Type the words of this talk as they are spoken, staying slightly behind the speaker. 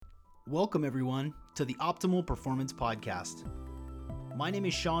Welcome, everyone, to the Optimal Performance Podcast. My name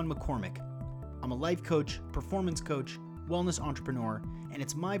is Sean McCormick. I'm a life coach, performance coach, wellness entrepreneur, and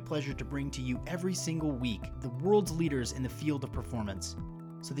it's my pleasure to bring to you every single week the world's leaders in the field of performance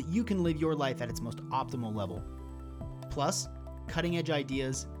so that you can live your life at its most optimal level. Plus, cutting-edge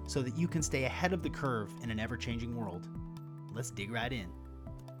ideas so that you can stay ahead of the curve in an ever-changing world. Let's dig right in.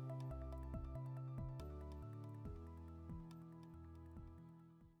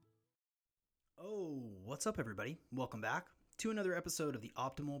 What's up, everybody? Welcome back to another episode of the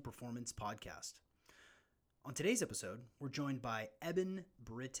Optimal Performance Podcast. On today's episode, we're joined by Eben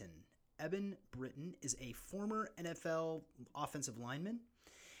Britton. Eben Britton is a former NFL offensive lineman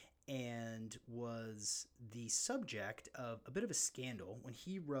and was the subject of a bit of a scandal when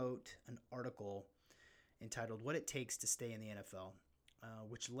he wrote an article entitled What It Takes to Stay in the NFL,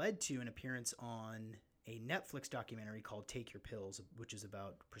 which led to an appearance on a Netflix documentary called Take Your Pills, which is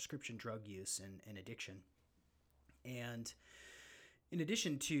about prescription drug use and addiction. And in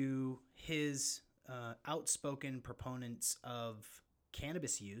addition to his outspoken proponents of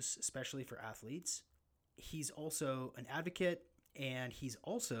cannabis use, especially for athletes, he's also an advocate, and he's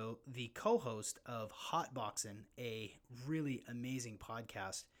also the co-host of Hot Boxing, a really amazing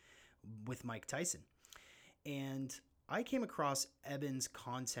podcast with Mike Tyson. And I came across Eben's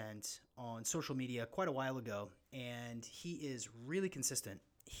content on social media quite a while ago, and he is really consistent.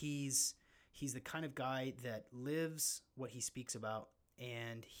 He's the kind of guy that lives what he speaks about,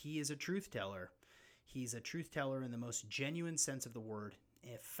 and he is a truth teller. He's a truth teller in the most genuine sense of the word,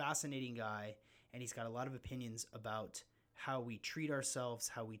 a fascinating guy, and he's got a lot of opinions about how we treat ourselves,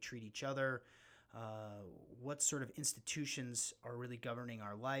 how we treat each other, what sort of institutions are really governing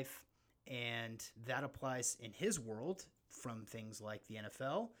our life. And that applies in his world from things like the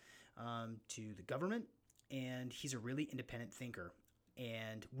NFL to the government. And he's a really independent thinker.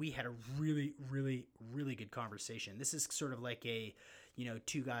 And we had a really, really, really good conversation. This is sort of like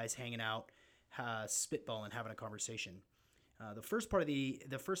two guys hanging out, spitballing, having a conversation. The first part of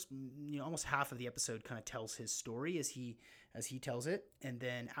almost half of the episode kind of tells his story as he tells it. And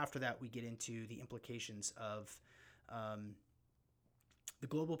then after that, we get into the implications of the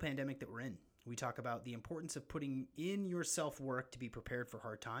global pandemic that we're in. We talk about the importance of putting in your self-work to be prepared for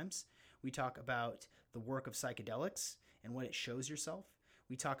hard times. We talk about the work of psychedelics and what it shows yourself.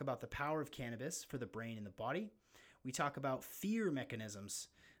 We talk about the power of cannabis for the brain and the body. We talk about fear mechanisms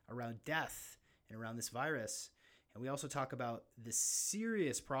around death and around this virus. And we also talk about the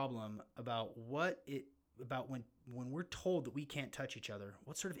serious problem about when we're told that we can't touch each other,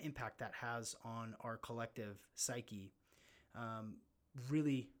 what sort of impact that has on our collective psyche.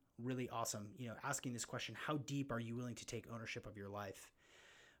 Really, really awesome. Asking this question, how deep are you willing to take ownership of your life?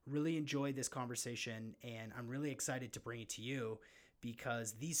 Really enjoyed this conversation, and I'm really excited to bring it to you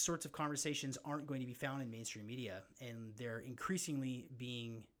because these sorts of conversations aren't going to be found in mainstream media, and they're increasingly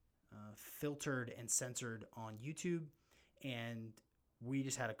being filtered and censored on YouTube. And we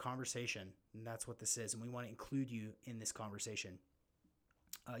just had a conversation, and that's what this is, and we want to include you in this conversation.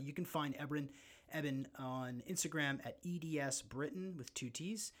 You can find Eben on Instagram at EDSBritton with 2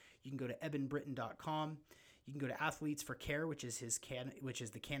 T's. You can go to ebenbritton.com. You can go to Athletes for Care, which is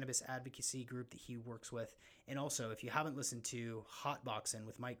the cannabis advocacy group that he works with. And also, if you haven't listened to Hot Boxing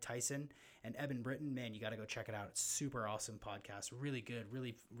with Mike Tyson and Eben Britton, man, you got to go check it out. It's super awesome podcast. Really good,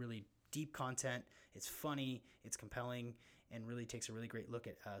 really, really deep content. It's funny, it's compelling, and really takes a really great look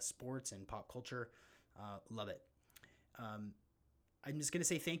at sports and pop culture. Love it. I'm just going to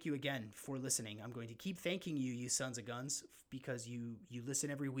say thank you again for listening. I'm going to keep thanking you, you sons of guns, because you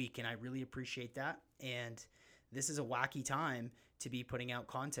listen every week, and I really appreciate that. And this is a wacky time to be putting out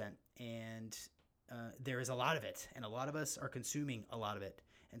content, and there is a lot of it, and a lot of us are consuming a lot of it.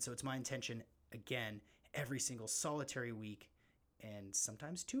 And so it's my intention, again, every single solitary week, and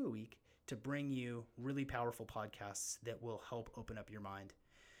sometimes 2 a week, to bring you really powerful podcasts that will help open up your mind.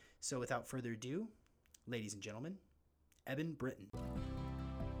 So without further ado, ladies and gentlemen, Eben Britton.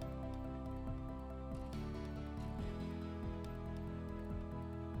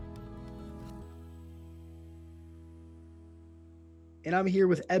 And I'm here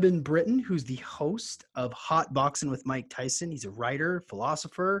with Eben Britton, who's the host of Hot Boxing with Mike Tyson. He's a writer,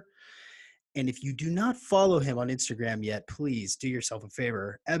 philosopher. And if you do not follow him on Instagram yet, please do yourself a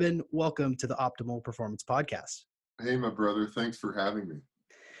favor. Eben, welcome to the Optimal Performance Podcast. Hey, my brother. Thanks for having me.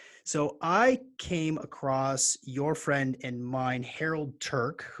 So I came across your friend and mine, Harold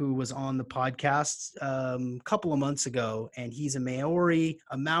Turk, who was on the podcast a couple of months ago, and he's a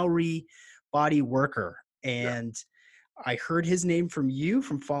Maori body worker. And I heard his name from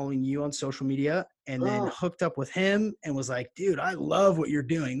following you on social media, and then Oh, hooked up with him and was like, dude, I love what you're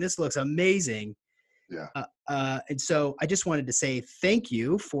doing. This looks amazing. yeah. And so I just wanted to say thank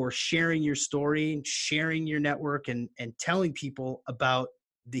you for sharing your story, sharing your network, and telling people about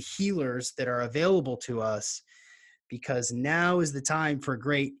the healers that are available to us, because now is the time for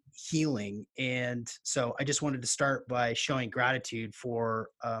great healing. And so I just wanted to start by showing gratitude for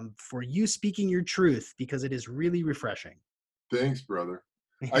you speaking your truth, because it is really refreshing. Thanks, brother.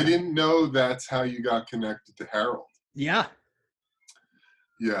 I Yeah. didn't know that's how you got connected to Harold. Yeah.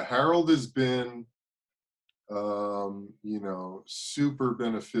 Yeah, Harold has been, super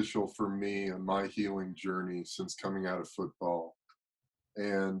beneficial for me and my healing journey since coming out of football.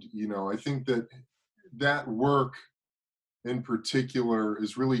 And, I think that work in particular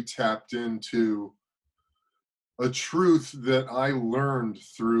is really tapped into a truth that I learned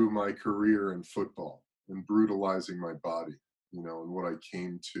through my career in football and brutalizing my body, and what I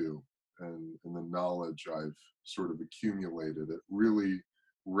came to, and the knowledge I've sort of accumulated. It really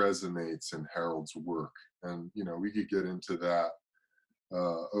resonates in Harold's work. And, we could get into that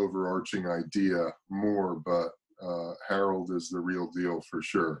overarching idea more, but Harold is the real deal for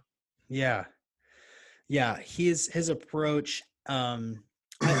sure. Yeah. Yeah, his approach,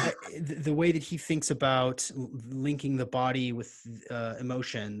 the way that he thinks about linking the body with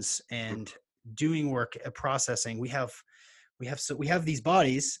emotions and doing work at processing. We have these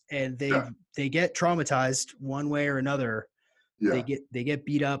bodies, and Yeah, they get traumatized one way or another. They yeah, get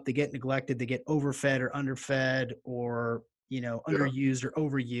beat up, they get neglected, they get overfed or underfed, or yeah. underused or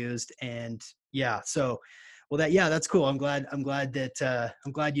overused. And yeah, so well, that's cool. I'm glad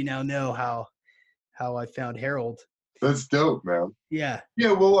you now know how I found Harold. That's dope, man. Yeah.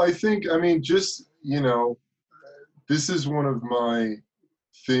 Yeah, well, I think, I mean, just, this is one of my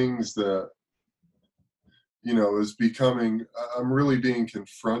things that, is becoming, I'm really being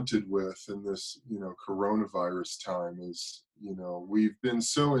confronted with in this, coronavirus time is, we've been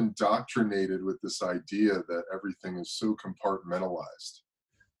so indoctrinated with this idea that everything is so compartmentalized.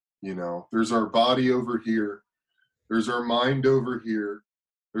 There's our body over here, there's our mind over here,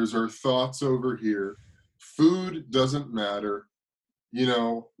 there's our thoughts over here. Food doesn't matter.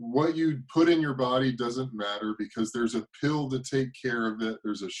 What you put in your body doesn't matter because there's a pill to take care of it,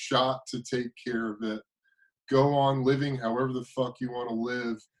 there's a shot to take care of it. Go on living however the fuck you want to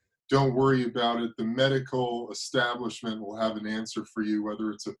live. Don't worry about it. The medical establishment will have an answer for you,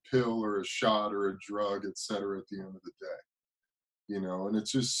 whether it's a pill or a shot or a drug, et cetera, at the end of the day. And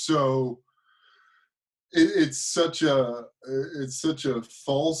it's just so it's such a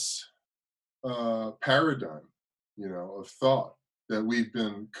false paradigm, of thought that we've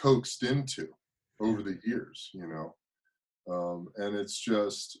been coaxed into over the years. And it's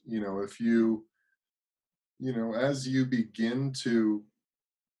just, if as you begin to,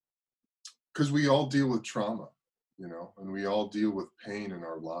 because we all deal with trauma, and we all deal with pain in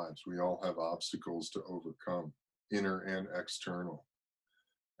our lives. We all have obstacles to overcome, inner and external.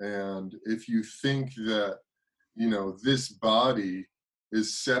 And if you think that, this body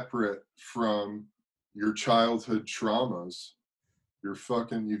is separate from your childhood traumas,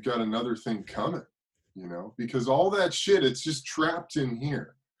 you've got another thing coming, because all that shit, it's just trapped in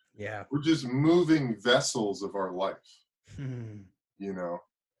here. Yeah. We're just moving vessels of our life, Hmm. you know?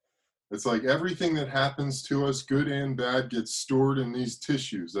 It's like everything that happens to us, good and bad, gets stored in these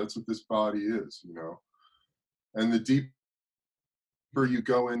tissues. That's what this body is. And the deeper you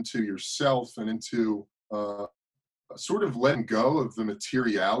go into yourself and into sort of letting go of the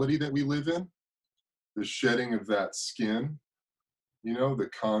materiality that we live in, the shedding of that skin, the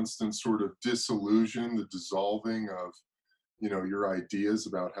constant sort of disillusion, the dissolving of, your ideas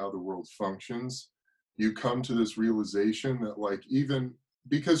about how the world functions, you come to this realization that, like, even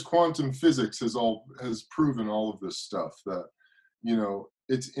because quantum physics has proven all of this stuff, that,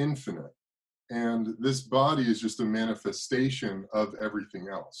 it's infinite. And this body is just a manifestation of everything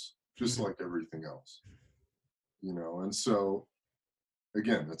else, just like everything else, and so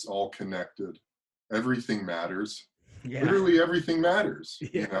again, it's all connected. Everything matters. Yeah. Literally everything matters,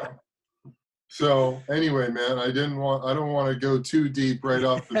 Yeah. So anyway, man, I don't want to go too deep right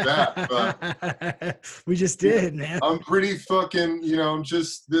off the bat, but We just yeah, did, man. I'm pretty fucking, I'm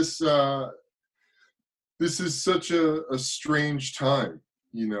just this is such a strange time.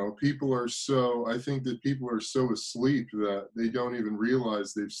 I think that people are so asleep that they don't even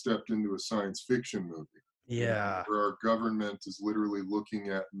realize they've stepped into a science fiction movie, Yeah. where our government is literally looking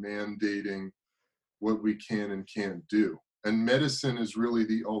at mandating what we can and can't do. And medicine is really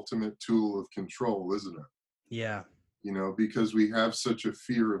the ultimate tool of control, isn't it? Yeah. Because we have such a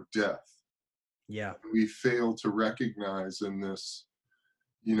fear of death. Yeah. We fail to recognize in this,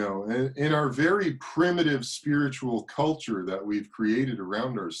 You know, in our very primitive spiritual culture that we've created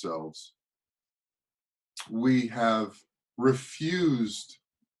around ourselves, we have refused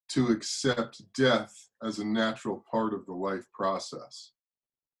to accept death as a natural part of the life process,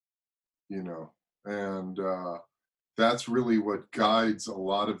 you know, and that's really what guides a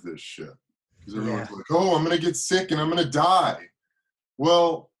lot of this shit. Because Yeah. everyone's like, oh, I'm going to get sick and I'm going to die.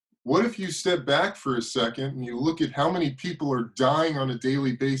 Well, what if you step back for a second and you look at how many people are dying on a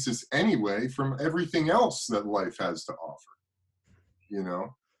daily basis anyway from everything else that life has to offer, you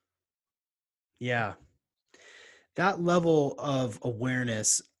know? Yeah. That level of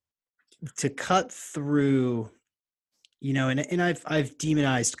awareness to cut through, and I've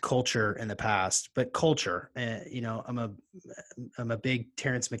demonized culture in the past, but culture, I'm a big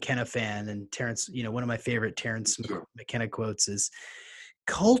Terrence McKenna fan, and Terrence, one of my favorite Terrence So, McKenna quotes is,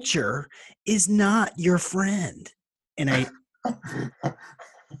 culture is not your friend. And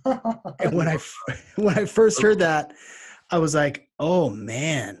and when I I when I first heard that, I was like, oh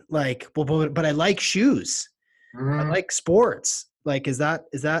man, like, well, but I like shoes. I Mhm. like sports. Like, is that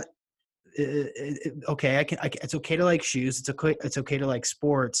okay? It's okay to like shoes. It's okay to like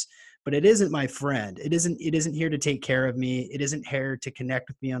sports, but it isn't my friend. It isn't here to take care of me. It isn't here to connect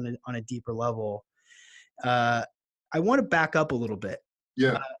with me on a deeper level. Uh, I want to back up a little bit, uh,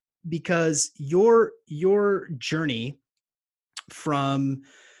 Yeah. because your journey from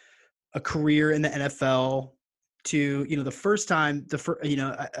a career in the NFL to, the first time,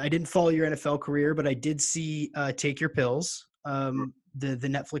 I didn't follow your NFL career, but I did see Take Your Pills, the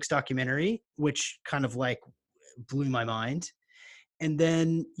Netflix documentary, which kind of like blew my mind. And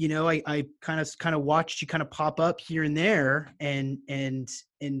then, I kind of watched you kind of pop up here and there, and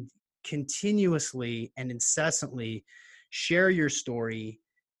continuously and incessantly share your story,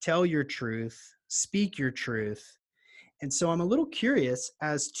 tell your truth, speak your truth. And so I'm a little curious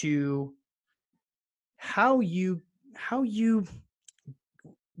as to how you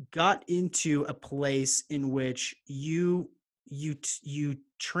got into a place in which you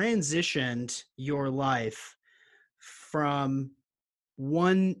transitioned your life from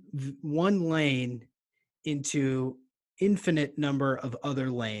one lane into infinite number of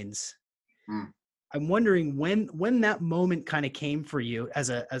other lanes. Mm. I'm wondering when that moment kind of came for you as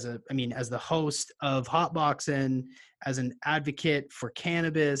the host of Hotboxin, as an advocate for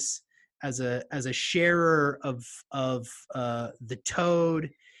cannabis, as a sharer of the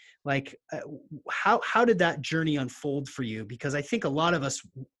Toad. Like, how did that journey unfold for you? Because I think a lot of us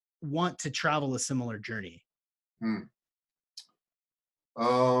want to travel a similar journey. Mm.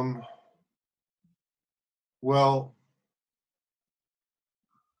 Um, well,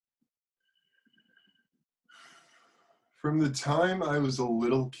 from the time I was a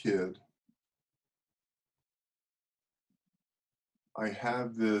little kid, I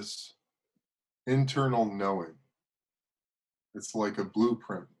have this internal knowing. It's like a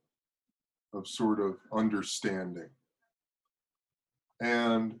blueprint of sort of understanding.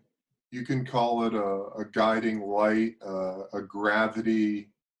 And you can call it a guiding light, a gravity,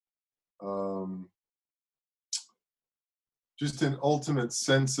 um, just an ultimate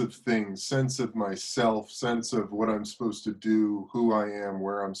sense of things, sense of myself, sense of what I'm supposed to do, who I am,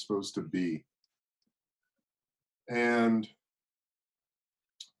 where I'm supposed to be. And,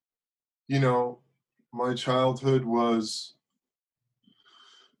 you know, my childhood was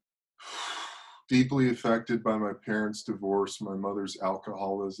deeply affected by my parents' divorce, my mother's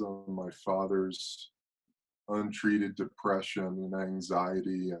alcoholism, my father's untreated depression and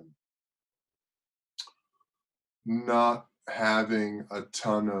anxiety, and not having a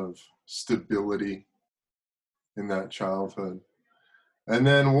ton of stability in that childhood. And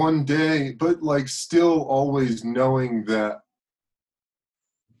then one day, but like still always knowing that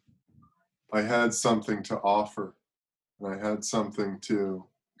I had something to offer and I had something to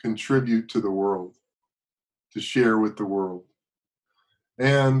contribute to the world, to share with the world.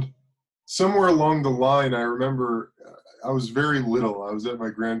 And somewhere along the line, I remember I was very little. I was at my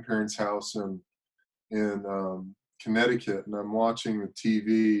grandparents' house in Connecticut, and I'm watching the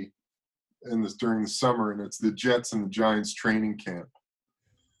TV during the summer, and it's the Jets and the Giants training camp.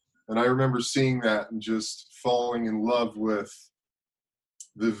 And I remember seeing that and just falling in love with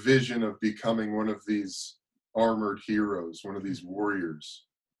the vision of becoming one of these armored heroes, one of these warriors.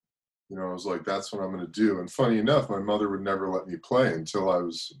 You know, I was like, that's what I'm going to do. And funny enough, my mother would never let me play until I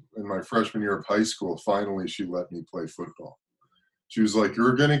was in my freshman year of high school. Finally, she let me play football. She was like,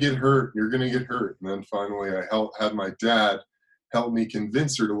 you're going to get hurt. You're going to get hurt. And then finally, I had my dad help me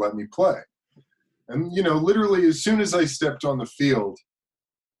convince her to let me play. And, you know, literally as soon as I stepped on the field,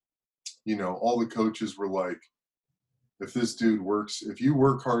 you know, all the coaches were like, if this dude works, if you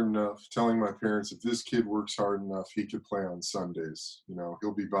work hard enough, telling my parents, if this kid works hard enough, he could play on Sundays. You know,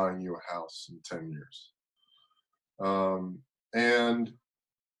 he'll be buying you a house in 10 years. And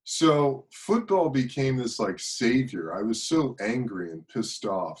so football became this like savior. I was so angry and pissed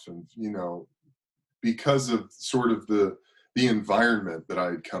off, and, you know, because of sort of the environment that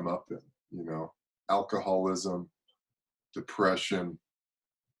I had come up in, you know, alcoholism, depression.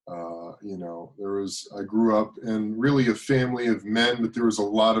 You know, I grew up in really a family of men, but there was a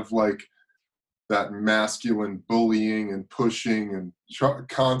lot of like that masculine bullying and pushing and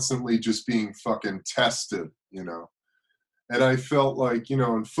constantly just being fucking tested, you know. And I felt like, you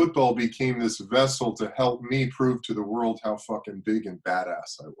know, and football became this vessel to help me prove to the world how fucking big and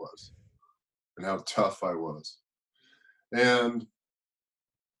badass I was and how tough I was. And,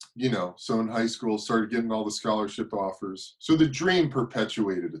 you know, so in high school, started getting all the scholarship offers. So the dream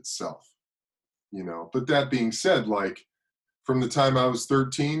perpetuated itself, you know. But that being said, like from the time I was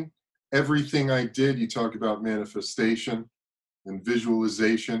 13, everything I did, you talk about manifestation and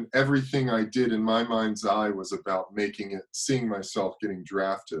visualization, everything I did in my mind's eye was about making it, seeing myself getting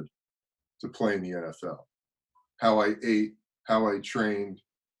drafted to play in the NFL. How I ate, how I trained,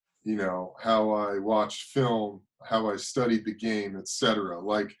 you know, how I watched film, how I studied the game, etc.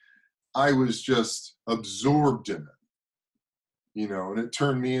 Like I was just absorbed in it, you know, and it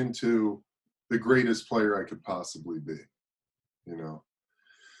turned me into the greatest player I could possibly be, you know.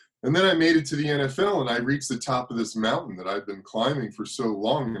 And then I made it to the NFL and I reached the top of this mountain that I'd been climbing for so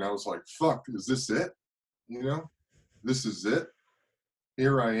long. And I was like, fuck, is this it? You know, this is it.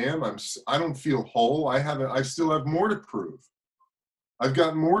 Here I am. I don't feel whole. I still have more to prove. I've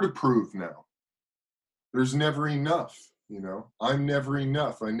got more to prove now. There's never enough, you know. I'm never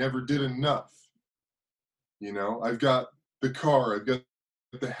enough. I never did enough. You know, I've got the car, I've got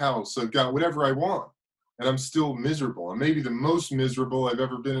the house, I've got whatever I want. And I'm still miserable. I'm maybe the most miserable I've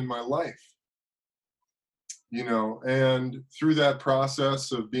ever been in my life. You know, and through that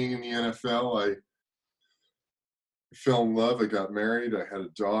process of being in the NFL, I fell in love. I got married. I had a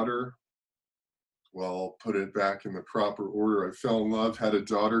daughter. Well, I'll put it back in the proper order. I fell in love, had a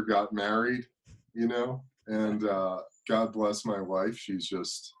daughter, got married, you know, and God bless my wife. She's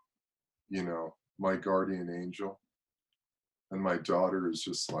just, you know, my guardian angel. And my daughter is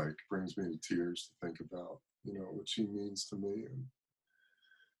just like, brings me to tears to think about, you know, what she means to me.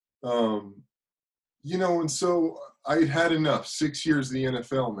 And, you know, and so I'd had enough. 6 years in the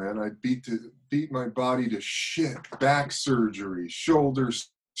NFL, man. I beat my body to shit. Back surgery, shoulder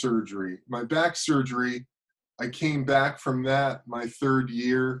surgery. My back surgery, I came back from that. My third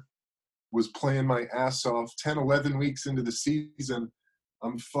year was playing my ass off. 10, 11 weeks into the season,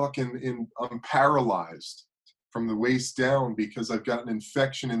 I'm paralyzed from the waist down because I've got an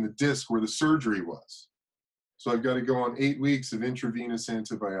infection in the disc where the surgery was. So I've got to go on 8 weeks of intravenous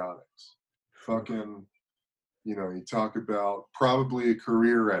antibiotics. Fucking, you know, you talk about probably a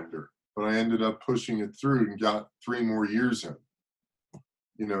career ender, but I ended up pushing it through and got 3 more years in,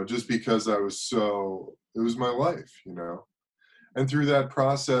 you know, just because it was my life, you know. And through that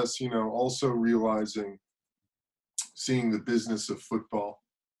process, you know, also seeing the business of football.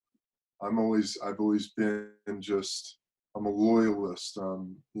 I've always been just, I'm a loyalist.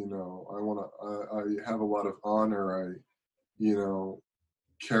 You know, I have a lot of honor. You know,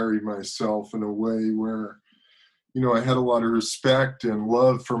 carry myself in a way where, you know, I had a lot of respect and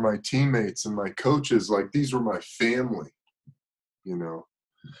love for my teammates and my coaches. Like these were my family, you know.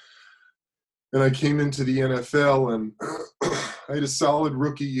 And I came into the NFL and I had a solid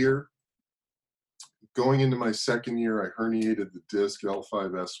rookie year. Going into my second year, I herniated the disc,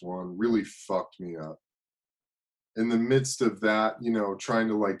 L5-S1, really fucked me up. In the midst of that, you know, trying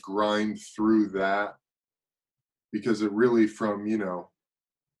to like grind through that, because it really you know,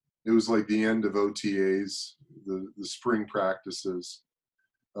 it was like the end of OTAs, the spring practices.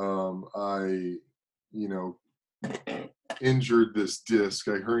 I, you know, injured this disc.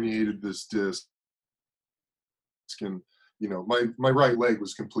 I herniated this disc. And, you know, my right leg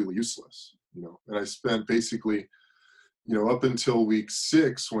was completely useless, you know, and I spent basically, you know, up until week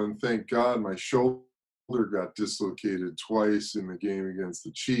 6 when, thank God, my shoulder got dislocated twice in the game against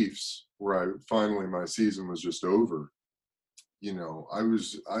the Chiefs, where finally my season was just over. You know, I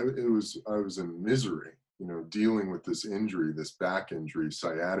was in misery, you know, dealing with this injury, this back injury,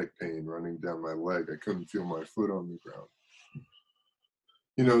 sciatic pain running down my leg. I couldn't feel my foot on the ground.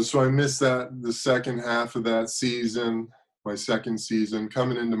 You know, so I missed the second half of that season, my second season.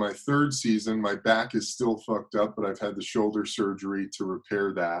 Coming into my third season, my back is still fucked up, but I've had the shoulder surgery to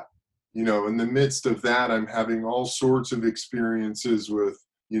repair that. You know, in the midst of that, I'm having all sorts of experiences with,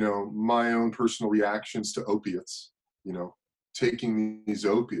 you know, my own personal reactions to opiates. you know, taking these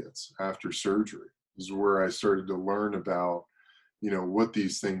opiates after surgery. This is where I started to learn about, what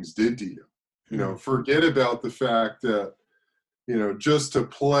these things did to you. Mhm. Forget about the fact that, just to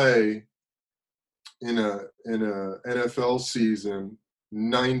play in a NFL season,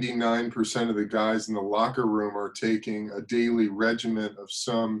 99% of the guys in the locker room are taking a daily regimen of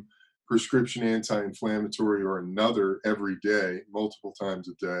some prescription anti-inflammatory or another every day, multiple times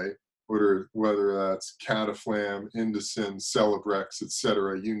a day, whether that's Cataflam, Indocin, Celebrex,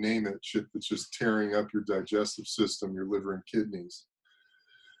 etc. You name it, shit that's just tearing up your digestive system, your liver and kidneys.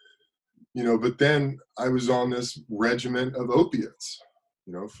 But then I was on this regimen of opiates,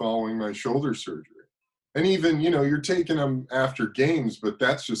 following my shoulder surgery. And even, you're taking them after games, but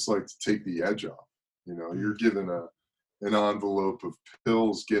that's just like to take the edge off. You're given an envelope of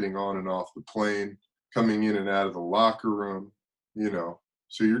pills getting on and off the plane, coming in and out of the locker room,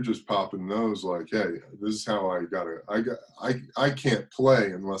 so you're just popping those like, hey, this is how I can't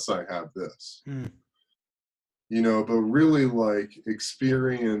play unless I have this. Mm. But really like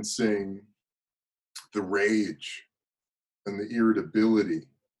experiencing the rage and the irritability,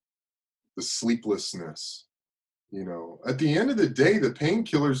 the sleeplessness. At the end of the day, the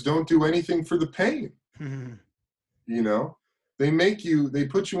painkillers don't do anything for the pain. Mhm. They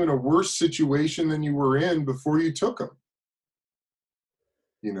put you in a worse situation than you were in before you took them.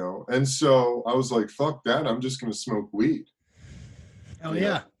 And so I was like, fuck that, I'm just going to smoke weed. Oh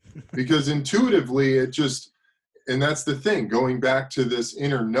yeah. Because intuitively and that's the thing, going back to this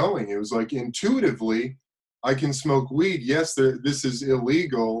inner knowing, it was like intuitively I can smoke weed. Yes, this is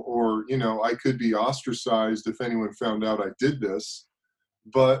illegal, or I could be ostracized if anyone found out I did this,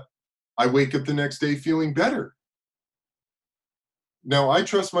 but I wake up the next day feeling better. Now I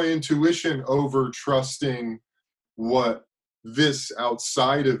trust my intuition over trusting what this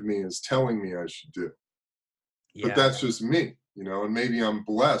outside of me is telling me I should do. Yeah. But that's just me, and maybe I'm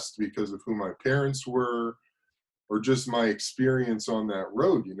blessed because of who my parents were, or just my experience on that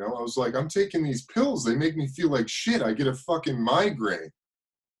road. I was like, I'm taking these pills, they make me feel like shit, I get a fucking migraine.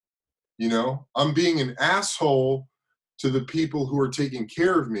 I'm being an asshole to the people who are taking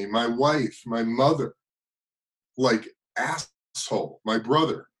care of me, my wife, my mother, like asshole, my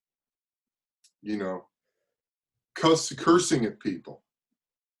brother, cursing at people,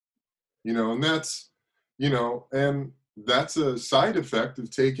 and that's a side effect of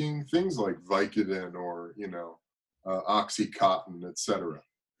taking things like Vicodin or, Oxycontin, etc.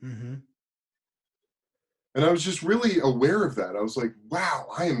 Mm-hmm. And I was just really aware of that. I was like, wow,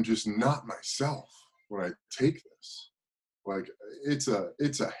 I am just not myself when I take this. Like it's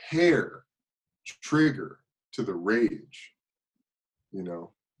a hair trigger to the rage,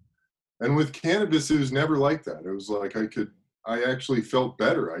 And with cannabis, it was never like that. It was like I actually felt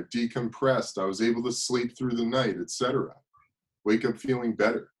better. I decompressed. I was able to sleep through the night, etc. Wake up feeling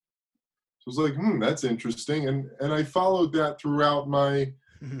better. So I was like, that's interesting. And I followed that throughout my,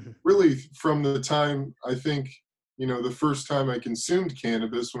 really from the time, I think, the first time I consumed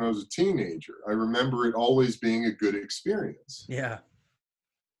cannabis when I was a teenager. I remember it always being a good experience. Yeah.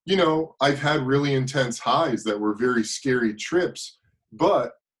 I've had really intense highs that were very scary trips,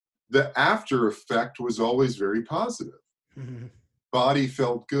 but the after effect was always very positive. Mm-hmm. Body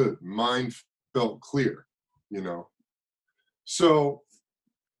felt good. Mind felt clear, So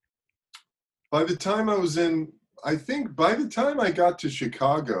by the time by the time I got to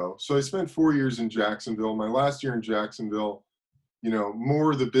Chicago, so I spent 4 years in Jacksonville. My last year in Jacksonville,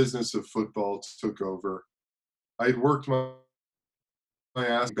 more of the business of football took over. I'd worked my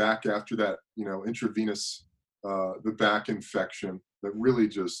ass back after that, intravenous, the back infection that really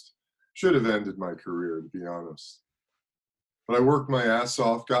just should have ended my career, to be honest. But I worked my ass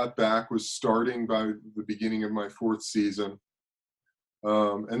off, got back, was starting by the beginning of my 4th season.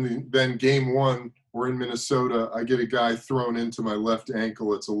 And then game 1, we're in Minnesota. I get a guy thrown into my left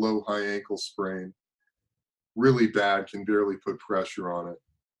ankle. It's a low high ankle sprain. Really bad, can barely put pressure on it.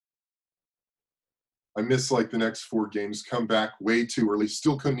 I missed like the next 4 games, come back way too early,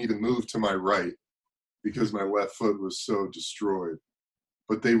 still couldn't even move to my right because my left foot was so destroyed.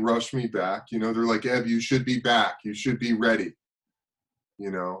 But they rushed me back. They're like, Eb, you should be back. You should be ready.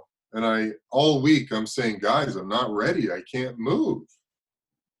 And all week I'm saying, guys, I'm not ready. I can't move.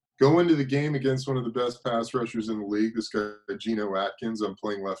 Go into the game against one of the best pass rushers in the league, this guy, Geno Atkins. I'm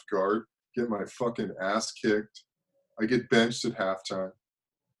playing left guard. Get my fucking ass kicked. I get benched at halftime.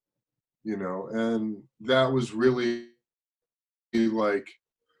 And that was really like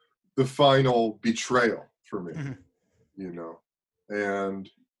the final betrayal for me, Mm-hmm. And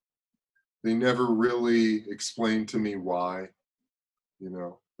they never really explained to me why,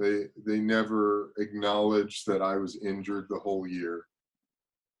 They never acknowledged that I was injured the whole year,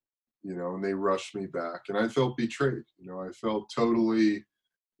 you know, and they rushed me back, and I felt betrayed. You know, I felt totally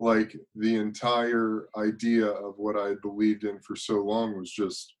like the entire idea of what I had believed in for so long was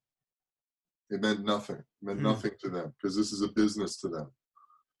just, it meant nothing. It meant Hmm. nothing to them because this is a business to them,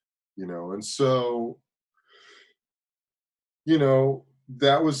 you know. And so, you know,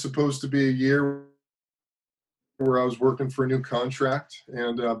 that was supposed to be a year where I was working for a new contract,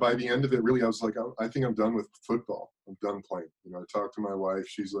 and by the end of it, really, I was like, I think I'm done with football. I'm done playing. You know, I talked to my wife.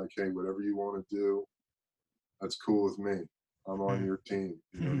 She's like, hey, whatever you want to do, that's cool with me. I'm on your team.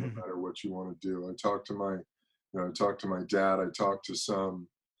 You know, no matter what you want to do. I talked to my, you know, I talked to my dad. I talked to some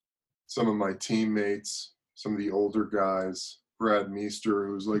of my teammates, some of the older guys. Brad Meester,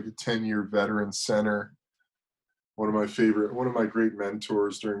 who's like a 10-year veteran center, one of my great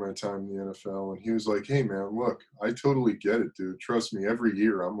mentors during my time in the NFL. And he was like, hey man, look, I totally get it, dude. Trust me, every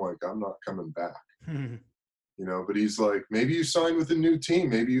year I'm like, I'm not coming back. You know, but he's like, maybe you sign with a new team.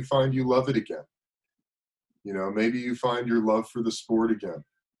 Maybe you find you love it again. You know, maybe you find your love for the sport again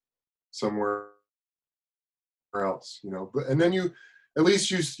somewhere else, you know. But and then you at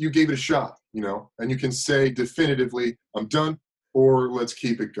least you gave it a shot, you know, and you can say definitively, I'm done, or let's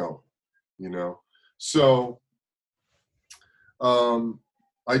keep it going, you know. So Um,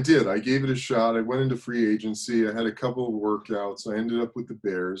 I did. I gave it a shot. I went into free agency. I had a couple of workouts. I ended up with the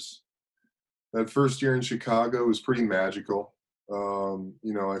Bears. That first year in Chicago was pretty magical.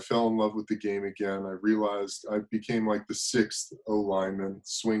 You know, I fell in love with the game again. I realized I became like the sixth O lineman,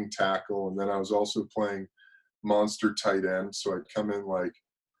 swing tackle, and then I was also playing monster tight end. So I'd come in like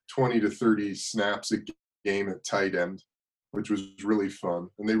 20 to 30 snaps a game at tight end, which was really fun.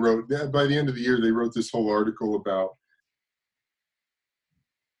 And they wrote, yeah, by the end of the year, they wrote this whole article about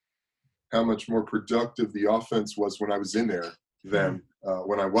how much more productive the offense was when I was in there than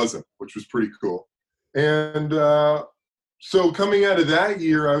when I wasn't, which was pretty cool. And so coming out of that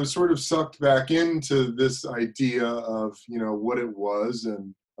year, I was sort of sucked back into this idea of, you know, what it was.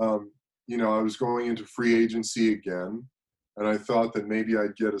 And, you know, I was going into free agency again. And I thought that maybe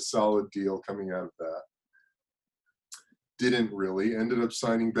I'd get a solid deal coming out of that. Didn't really. Ended up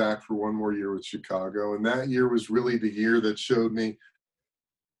signing back for one more year with Chicago. And that year was really the year that showed me,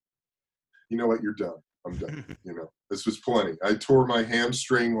 you know what, you're done. I'm done. You know, this was plenty. I tore my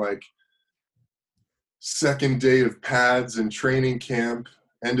hamstring like second day of pads and training camp,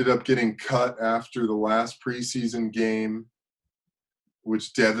 ended up getting cut after the last preseason game,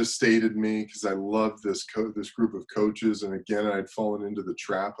 which devastated me because I loved this group of coaches. And again, I'd fallen into the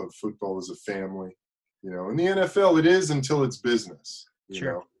trap of football as a family. You know, in the NFL, it is until it's business, you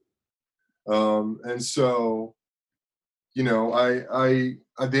Sure. know. And so, you know,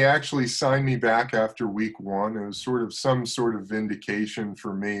 they actually signed me back after week one. It was sort of some sort of vindication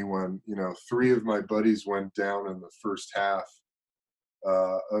for me when, you know, three of my buddies went down in the first half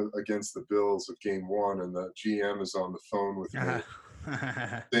against the Bills of game one, and the GM is on the phone with me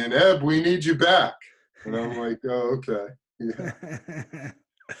saying, Eb, we need you back. And I'm like, oh, okay. Yeah.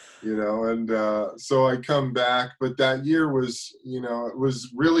 You know, and so I come back, but that year was, you know, it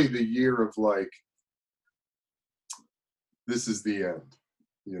was really the year of like, this is the end.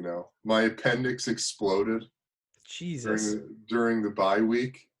 You know, my appendix exploded Jesus. during the bye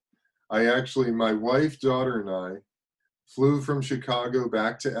week. My wife, daughter, and I flew from Chicago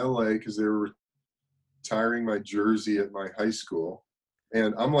back to LA because they were retiring my jersey at my high school.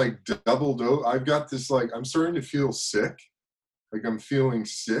 And I'm like doubled over. I've got this, like, I'm starting to feel sick. Like I'm feeling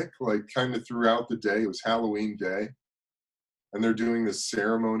sick, like kind of throughout the day. It was Halloween day. And they're doing this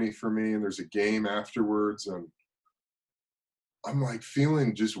ceremony for me, and there's a game afterwards. And I'm like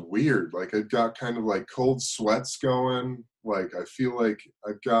feeling just weird. Like I've got kind of like cold sweats going. Like I feel like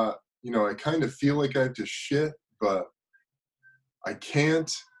I've got, you know, I kind of feel like I have to shit, but I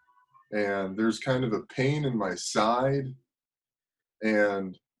can't. And there's kind of a pain in my side.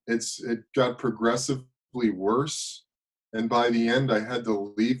 And it got progressively worse. And by the end, I had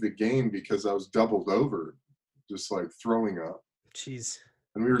to leave the game because I was doubled over, just like throwing up. Jeez.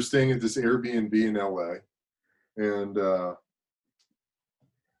 And we were staying at this Airbnb in LA. And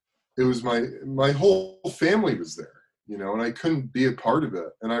it was my whole family was there, you know, and I couldn't be a part of it.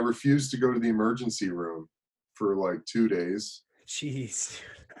 And I refused to go to the emergency room for like 2 days. Jeez.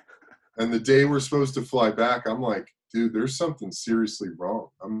 And the day we're supposed to fly back, I'm like, dude, there's something seriously wrong.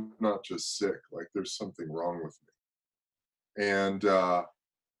 I'm not just sick. Like there's something wrong with me. And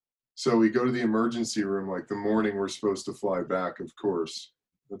so we go to the emergency room like the morning we're supposed to fly back, of course.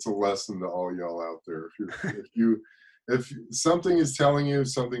 That's a lesson to all y'all out there. If something is telling you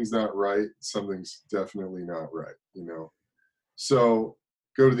something's not right, something's definitely not right, you know. So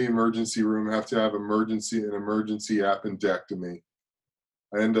go to the emergency room, have to have an emergency appendectomy.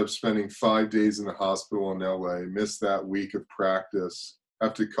 I end up spending 5 days in the hospital in LA, miss that week of practice,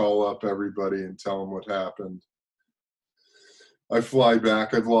 have to call up everybody and tell them what happened. I fly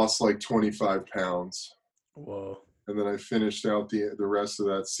back, I've lost like 25 pounds. Whoa. And then I finished out the rest of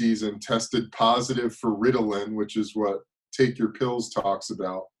that season, tested positive for Ritalin, which is what Take Your Pills talks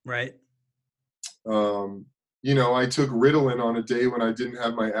about. Right. You know, I took Ritalin on a day when I didn't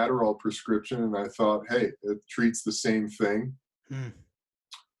have my Adderall prescription, and I thought, hey, it treats the same thing.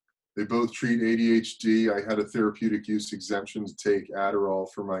 They both treat ADHD. I had a therapeutic use exemption to take Adderall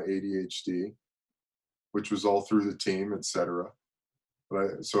for my ADHD, which was all through the team, etc.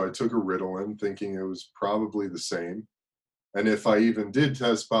 So I took a Ritalin thinking it was probably the same. And if I even did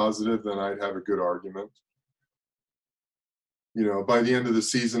test positive, then I'd have a good argument. You know, by the end of the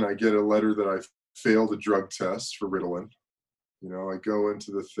season, I get a letter that I failed a drug test for Ritalin. You know, I go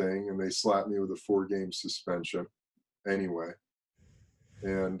into the thing and they slap me with a 4-game suspension anyway.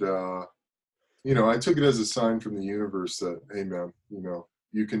 And, you know, I took it as a sign from the universe that, hey, man, you know,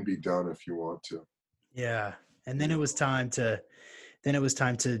 you can be done if you want to. Yeah. And then it was time to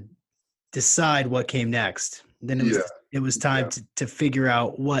decide what came next. Then it was time to figure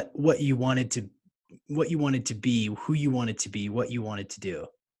out what you wanted to be, who you wanted to be, what you wanted to do.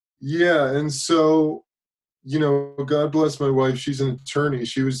 Yeah. And so, you know, God bless my wife. She's an attorney.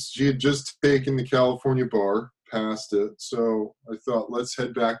 She had just taken the California bar, passed it. So I thought, let's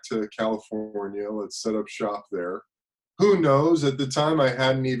head back to California. Let's set up shop there. Who knows? At the time, I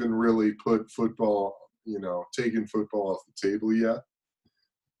hadn't even really put football, you know, taken football off the table yet.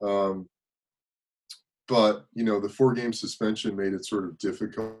 But, you know, the 4-game suspension made it sort of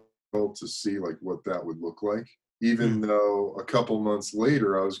difficult to see like what that would look like. Even though a couple months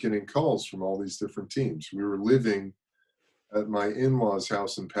later, I was getting calls from all these different teams. We were living at my in-laws'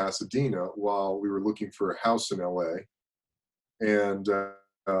 house in Pasadena while we were looking for a house in LA. And,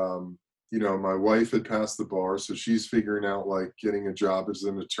 you know, my wife had passed the bar, so she's figuring out like getting a job as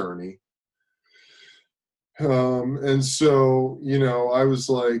an attorney. And so, you know, I was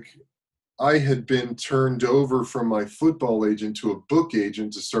like, I had been turned over from my football agent to a book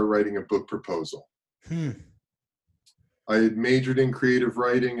agent to start writing a book proposal. I had majored in creative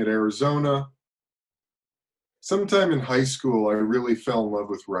writing at Arizona. Sometime in high school, I really fell in love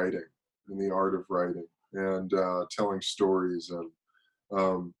with writing and the art of writing and telling stories.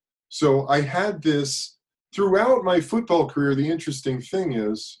 And so I had this throughout my football career. The interesting thing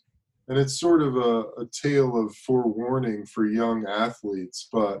is, and it's sort of a tale of forewarning for young athletes,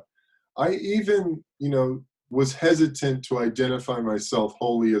 but I even, you know, was hesitant to identify myself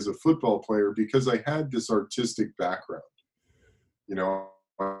wholly as a football player because I had this artistic background. You know,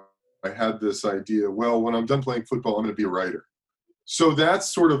 I had this idea, well, when I'm done playing football, I'm going to be a writer. So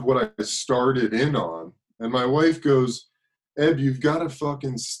that's sort of what I started in on. And my wife goes, Eb, you've got a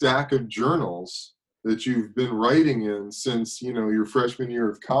fucking stack of journals that you've been writing in since, you know, your freshman year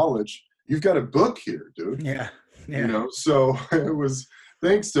of college. You've got a book here, dude. Yeah. You know, so it was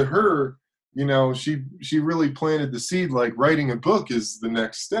thanks to her, you know, she really planted the seed, like writing a book is the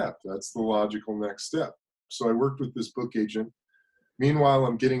next step. That's the logical next step. So I worked with this book agent. Meanwhile,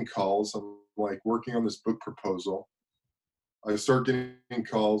 I'm getting calls. I'm like working on this book proposal. I start getting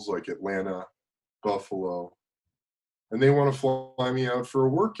calls like Atlanta, Buffalo, and they want to fly me out for a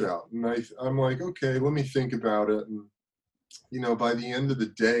workout. And I'm like, okay, let me think about it. And, you know, by the end of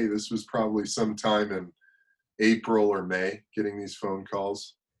the day, this was probably sometime in April or May, getting these phone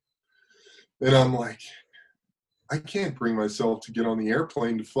calls. And I'm like, I can't bring myself to get on the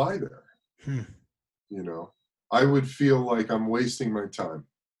airplane to fly there. You know, I would feel like I'm wasting my time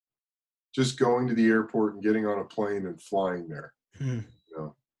just going to the airport and getting on a plane and flying there. You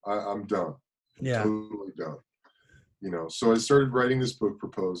know, I'm done. Yeah. Totally done. You know, so I started writing this book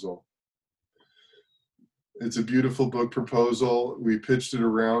proposal. It's a beautiful book proposal. We pitched it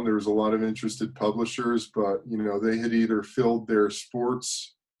around. There was a lot of interested publishers, but, you know, they had either filled their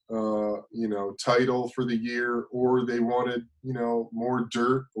sports, you know, title for the year, or they wanted, you know, more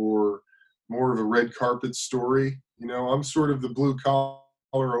dirt or more of a red carpet story. You know, I'm sort of the blue collar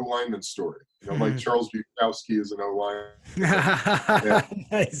O-lineman story. You know, like Charles Bukowski is an O-lineman.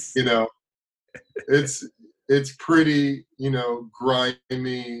 Nice. You know, it's pretty, you know,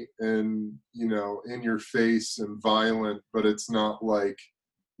 grimy and, you know, in your face and violent, but it's not like,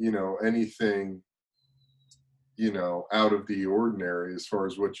 you know, anything, you know, out of the ordinary as far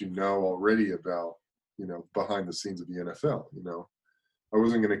as what you know already about, you know, behind the scenes of the NFL. You know, I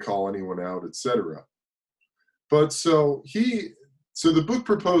wasn't going to call anyone out, etc. But so the book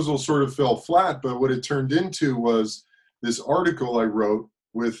proposal sort of fell flat, but what it turned into was this article I wrote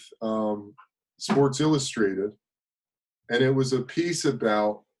with Sports Illustrated, and it was a piece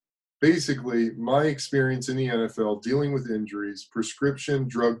about basically my experience in the NFL dealing with injuries, prescription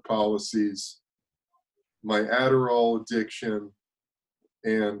drug policies, my Adderall addiction,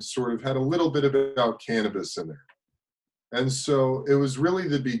 and sort of had a little bit about cannabis in there. And so it was really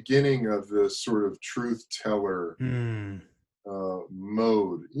the beginning of this sort of truth teller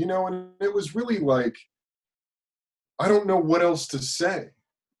mode, you know, and it was really like, I don't know what else to say,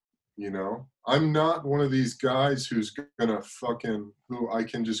 you know? I'm not one of these guys who's gonna who I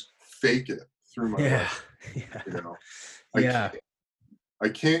can just fake it through my life, you know? I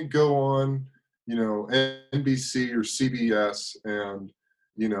can't go on, you know, NBC or CBS and,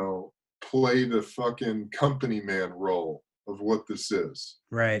 you know, play the fucking company man role of what this is.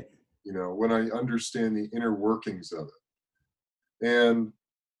 Right. You know, when I understand the inner workings of it. And,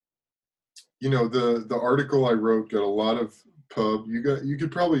 you know, the article I wrote got a lot of pub. You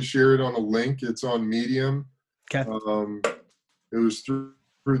could probably share it on a link. It's on Medium. Okay. It was through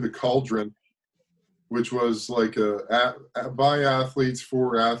the Cauldron, which was like a by athletes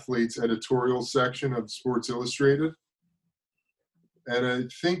for athletes editorial section of Sports Illustrated. And I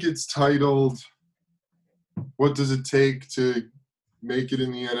think it's titled, "What Does It Take to Make It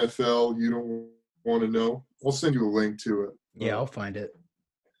in the NFL You Don't Want to Know?" I'll send you a link to it. Yeah, I'll find it.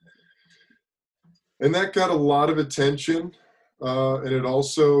 And that got a lot of attention. And it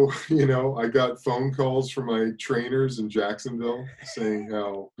also, you know, I got phone calls from my trainers in Jacksonville saying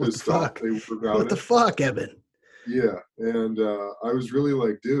how pissed off they were about it. What the fuck, Evan? Yeah. And I was really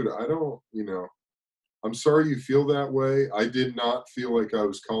like, dude, I don't, you know, I'm sorry you feel that way. I did not feel like I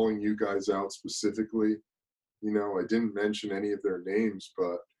was calling you guys out specifically. You know, I didn't mention any of their names,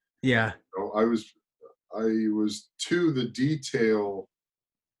 but yeah, you know, I was to the detail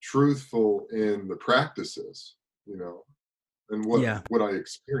truthful in the practices, you know, and what I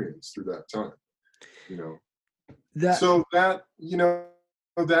experienced through that time, you know. So that, you know,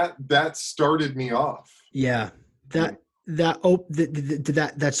 that started me off. Yeah. That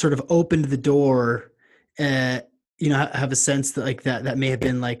sort of opened the door. You know, I have a sense that like that may have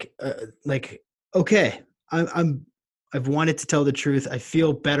been like, okay, I've wanted to tell the truth. I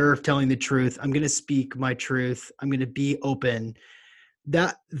feel better telling the truth. I'm going to speak my truth. I'm going to be open.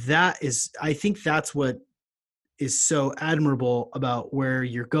 That is, I think that's what is so admirable about where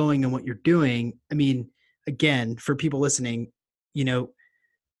you're going and what you're doing. I mean, again, for people listening, you know,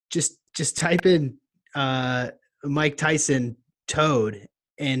 just type in Mike Tyson Toad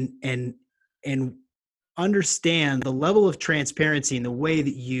and understand the level of transparency and the way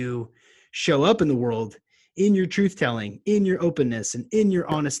that you show up in the world, in your truth telling, in your openness, and in your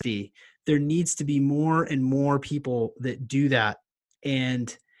honesty. There needs to be more and more people that do that.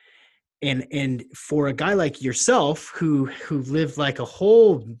 And for a guy like yourself who lived like a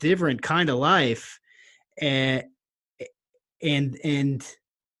whole different kind of life and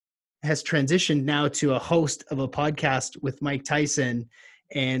has transitioned now to a host of a podcast with Mike Tyson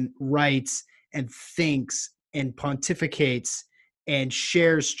and writes and thinks and pontificates and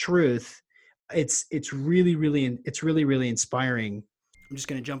shares truth, it's really inspiring. I'm just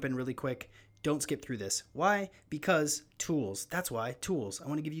going to jump in really quick. Don't skip through this. Why? Because tools. That's why. Tools. I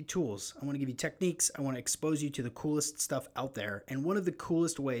want to give you tools. I want to give you techniques. I want to expose you to the coolest stuff out there. And one of the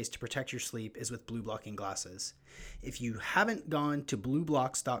coolest ways to protect your sleep is with blue blocking glasses. If you haven't gone to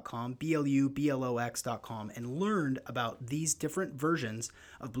blueblocks.com, BLUBLOX.com, and learned about these different versions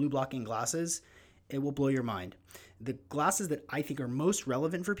of blue blocking glasses, it will blow your mind. The glasses that I think are most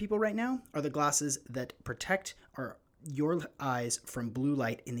relevant for people right now are the glasses that protect your eyes from blue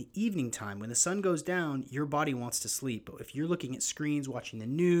light in the evening time. When the sun goes down, your body wants to sleep. But if you're looking at screens, watching the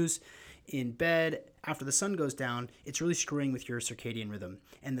news, in bed, after the sun goes down, it's really screwing with your circadian rhythm.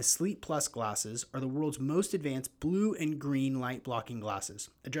 And the Sleep Plus glasses are the world's most advanced blue and green light blocking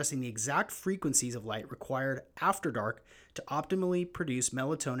glasses, addressing the exact frequencies of light required after dark to optimally produce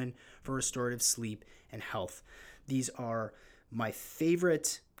melatonin for restorative sleep and health. These are my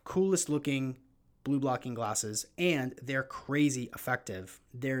favorite, coolest looking blue blocking glasses, and they're crazy effective.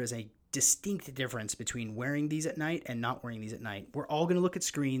 There is a distinct difference between wearing these at night and not wearing these at night. We're all going to look at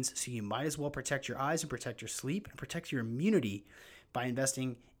screens, so you might as well protect your eyes and protect your sleep and protect your immunity by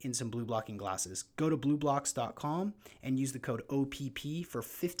investing in some blue blocking glasses. Go to blueblocks.com and use the code OPP for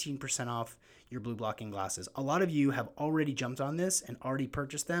 15% off your blue blocking glasses. A lot of you have already jumped on this and already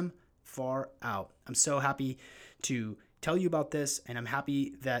purchased them. Far out. I'm so happy to tell you about this, and I'm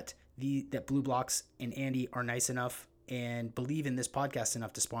happy that Blue Blocks and Andy are nice enough and believe in this podcast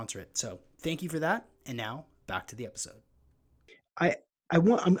enough to sponsor it. So thank you for that. And now back to the episode.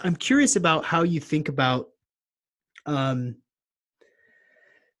 I'm curious about how you think about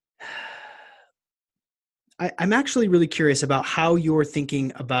I'm actually really curious about how you're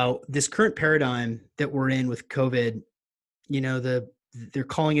thinking about this current paradigm that we're in with COVID. You know, they're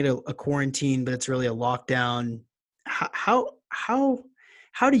calling it a quarantine, but it's really a lockdown. How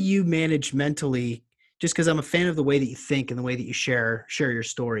do you manage mentally? Just because I'm a fan of the way that you think and the way that you share your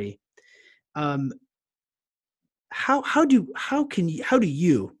story. Um, how do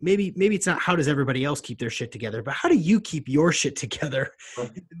you, maybe it's not how does everybody else keep their shit together, but how do you keep your shit together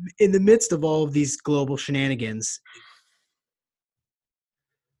in the midst of all of these global shenanigans?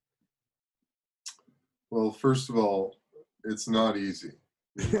 Well, first of all, it's not easy,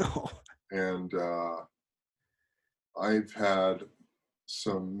 you know, No. and I've had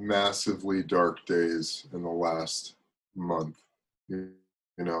some massively dark days in the last month, you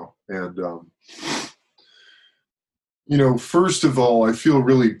know, and you know, first of all, I feel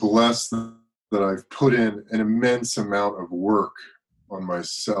really blessed that I've put in an immense amount of work on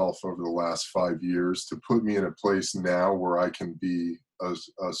myself over the last 5 years to put me in a place now where I can be a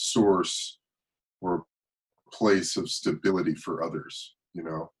source or a place of stability for others, you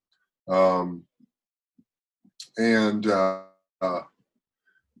know. And uh,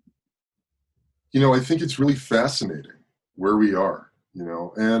 you know, I think it's really fascinating where we are, you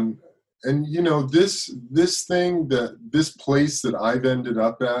know, and you know, this thing, that this place that I've ended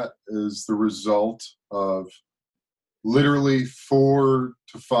up at is the result of literally 4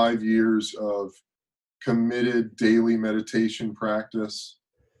 to 5 years of committed daily meditation practice,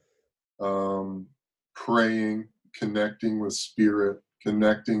 um, praying, connecting with spirit,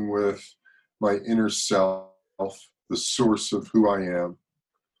 connecting with my inner self, the source of who I am,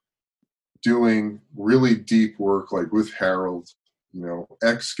 doing really deep work like with Harold, you know,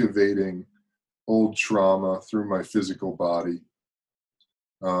 excavating old trauma through my physical body,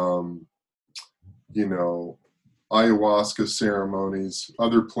 um, you know, ayahuasca ceremonies,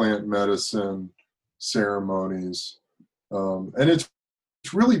 other plant medicine ceremonies. And it's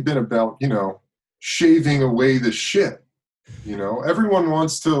really been about, you know, shaving away the shit. You know, everyone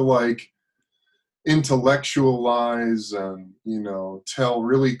wants to like intellectualize and, you know, tell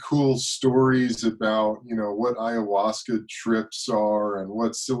really cool stories about, you know, what ayahuasca trips are and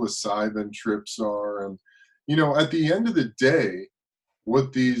what psilocybin trips are. And, you know, at the end of the day,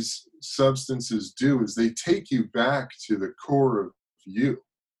 what these substances do is they take you back to the core of you.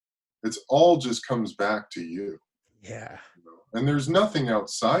 It's all just comes back to you, Yeah. you know? And there's nothing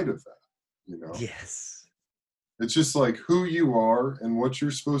outside of that, you know. Yes. It's just like who you are and what you're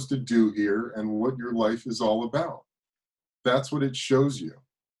supposed to do here and what your life is all about. That's what it shows you,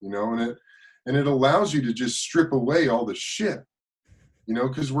 you know, and it allows you to just strip away all the shit, you know,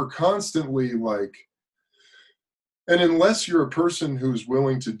 because we're constantly like, and unless you're a person who's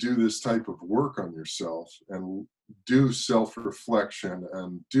willing to do this type of work on yourself and do self-reflection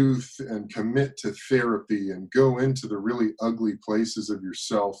and and commit to therapy and go into the really ugly places of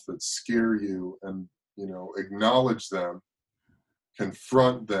yourself that scare you and, you know, acknowledge them,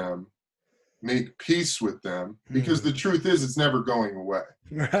 confront them, make peace with them, because the truth is it's never going away.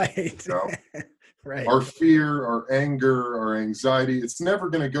 Right. You know? Right. Our fear, our anger, our anxiety, it's never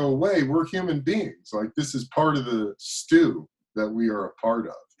going to go away. We're human beings. Like, this is part of the stew that we are a part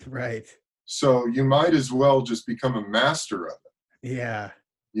of. Right. So you might as well just become a master of it, Yeah.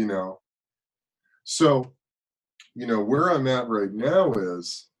 you know? So, you know, where I'm at right now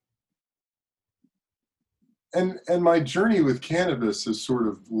is, and my journey with cannabis has sort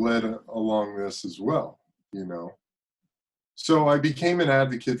of led along this as well, you know? So I became an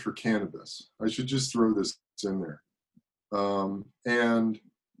advocate for cannabis. I should just throw this in there. And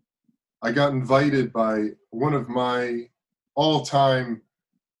I got invited by one of my all-time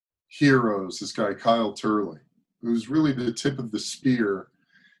heroes, this guy, Kyle Turley, who's really the tip of the spear.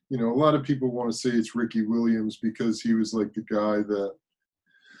 You know, a lot of people want to say it's Ricky Williams because he was like the guy that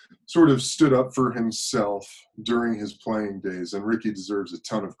sort of stood up for himself during his playing days, and Ricky deserves a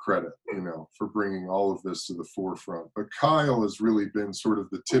ton of credit, you know, for bringing all of this to the forefront. But Kyle has really been sort of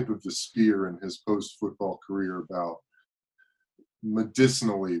the tip of the spear in his post-football career about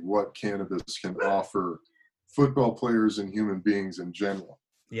medicinally what cannabis can offer football players and human beings in general.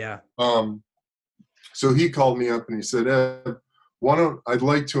 Yeah. So he called me up and he said, Ed, I'd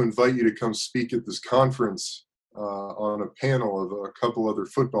like to invite you to come speak at this conference on a panel of a couple other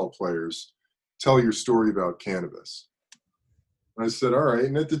football players, tell your story about cannabis. And I said, all right.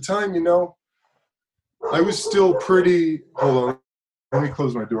 And at the time, you know, I was still pretty, hold on, let me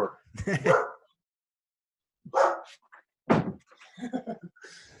close my door.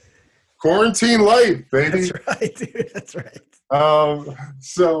 Quarantine life, baby. That's right, dude. That's right.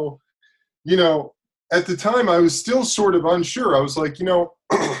 So, you know, at the time I was still sort of unsure. I was like, you know,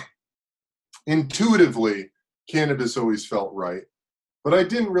 intuitively, cannabis always felt right, but I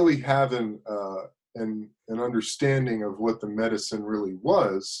didn't really have an understanding of what the medicine really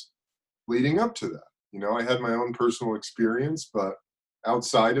was leading up to that. You know, I had my own personal experience, but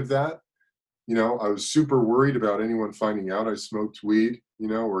outside of that, you know, I was super worried about anyone finding out I smoked weed, you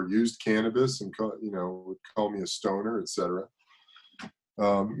know, or used cannabis and, you know, would call me a stoner, etc.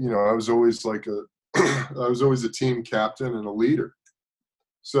 You know, I was always like I was always a team captain and a leader.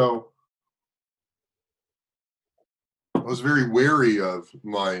 So I was very wary of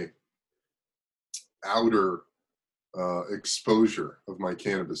my outer exposure of my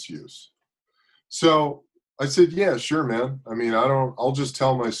cannabis use. So I said, yeah, sure, man. I mean, I'll just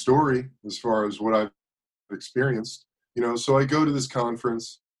tell my story as far as what I've experienced, you know. So I go to this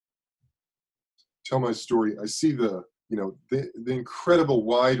conference, tell my story. I see you know, the incredible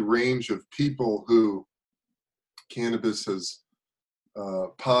wide range of people who cannabis has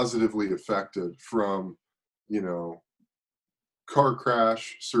positively affected, from, you know, car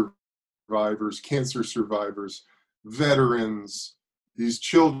crash survivors, cancer survivors, veterans, these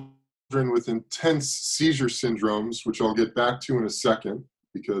children with intense seizure syndromes, which I'll get back to in a second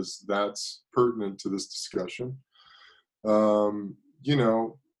because that's pertinent to this discussion. You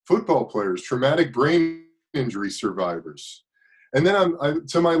know, football players, traumatic brain injury survivors. And then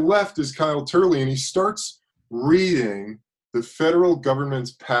to my left is Kyle Turley, and he starts reading the federal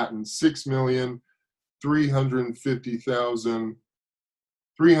government's patent, 6,350,000,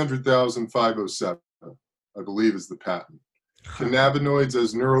 300,507, I believe is the patent. Cannabinoids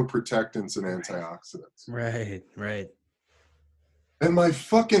as neuroprotectants and antioxidants. Right, right. And my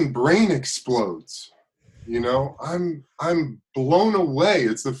fucking brain explodes. You know, I'm blown away.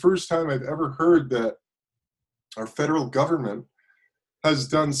 It's the first time I've ever heard that our federal government has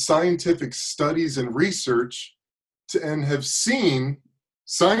done scientific studies and research and have seen,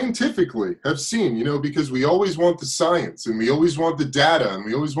 scientifically have seen, you know, because we always want the science and we always want the data and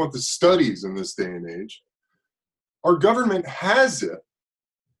we always want the studies in this day and age. Our government has it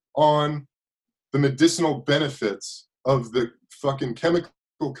on the medicinal benefits of the fucking chemical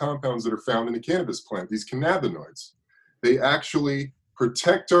compounds that are found in the cannabis plant, these cannabinoids. They actually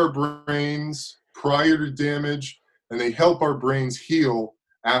protect our brains prior to damage, and they help our brains heal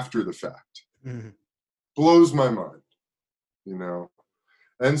after the fact. Mm-hmm. Blows my mind, you know.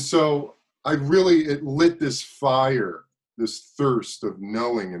 And so it lit this fire, this thirst of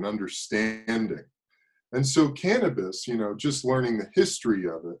knowing and understanding. And so cannabis, you know, just learning the history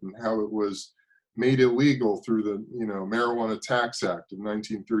of it and how it was made illegal through the, you know, Marijuana Tax Act of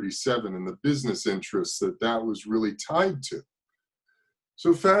 1937 and the business interests that was really tied to.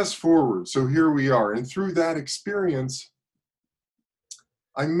 So fast forward, so here we are. And through that experience,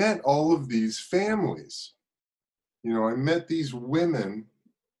 I met all of these families. You know, I met these women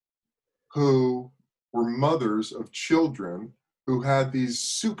who were mothers of children who had these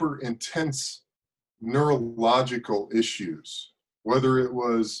super intense neurological issues, whether it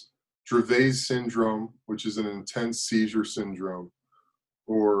was Dravet syndrome, which is an intense seizure syndrome,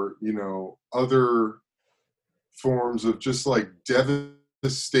 or, you know, other forms of just like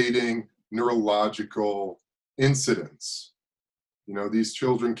devastating neurological incidents. You know, these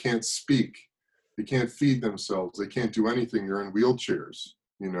children can't speak, they can't feed themselves, they can't do anything, they're in wheelchairs,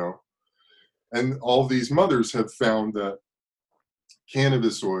 you know. And all these mothers have found that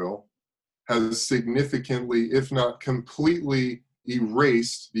cannabis oil has significantly, if not completely,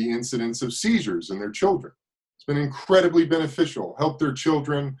 erased the incidence of seizures in their children. It's been incredibly beneficial, helped their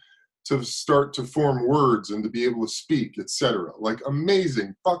children to start to form words and to be able to speak, etc. Like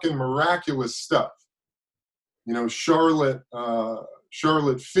amazing, fucking miraculous stuff. You know, Charlotte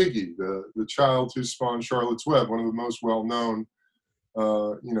Figge, the child who spawned Charlotte's Web, one of the most well-known,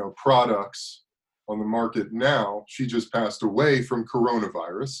 you know, products on the market now. She just passed away from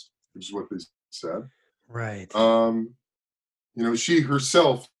coronavirus, which is what they said. Right. You know, she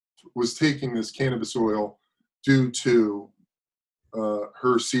herself was taking this cannabis oil due to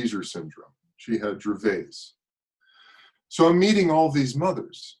her seizure syndrome. She had Dravet's. So I'm meeting all these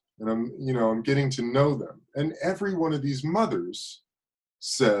mothers, and I'm getting to know them. And every one of these mothers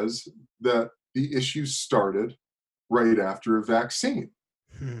says that the issue started right after a vaccine.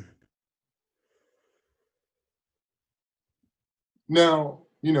 Now,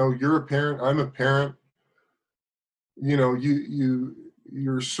 you know, you're a parent, I'm a parent. You know,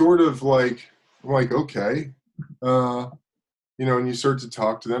 you're sort of like, okay, you know, and you start to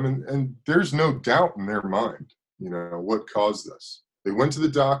talk to them, and there's no doubt in their mind, you know, what caused this. They went to the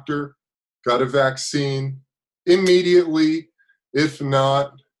doctor, got a vaccine immediately, if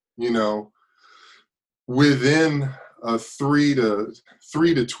not, you know, within a 3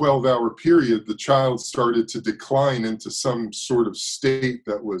 to 12 hour period, the child started to decline into some sort of state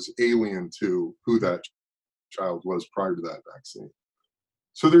that was alien to who that child was prior to that vaccine.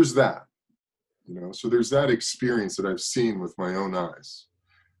 So there's that, so there's that experience that I've seen with my own eyes.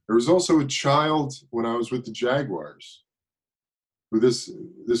 There was also a child when I was with the Jaguars, who this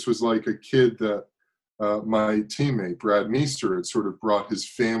was like a kid that my teammate, Brad Meester, had sort of brought his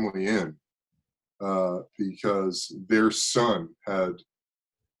family in because their son had,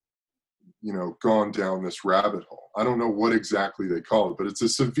 gone down this rabbit hole. I don't know what exactly they call it, but it's a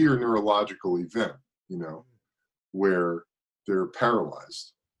severe neurological event, where they're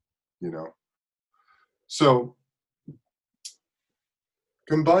paralyzed, So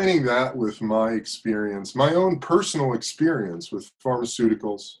combining that with my experience, my own personal experience with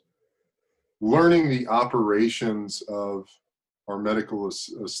pharmaceuticals, learning the operations of our medical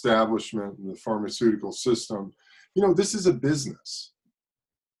establishment and the pharmaceutical system, this is a business.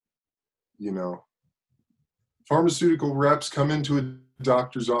 Pharmaceutical reps come into a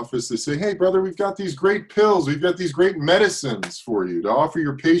doctor's office, they say, hey, brother, we've got these great pills, we've got these great medicines for you to offer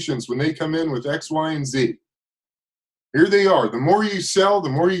your patients when they come in with X, Y, and Z. Here they are. The more you sell, the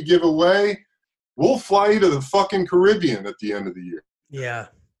more you give away. We'll fly you to the fucking Caribbean at the end of the year. Yeah.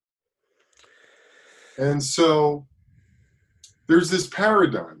 And so there's this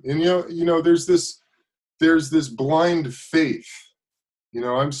paradigm, and there's this blind faith.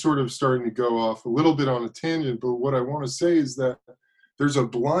 I'm sort of starting to go off a little bit on a tangent, but what I want to say is that there's a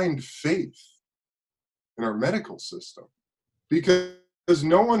blind faith in our medical system, because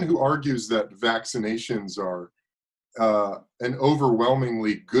no one who argues that vaccinations are an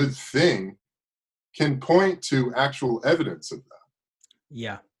overwhelmingly good thing can point to actual evidence of that.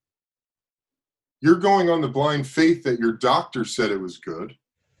 Yeah. You're going on the blind faith that your doctor said it was good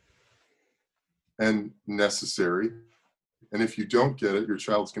and necessary. And if you don't get it, your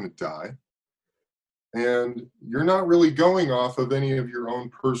child's going to die. And you're not really going off of any of your own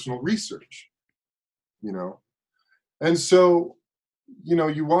personal research, And so,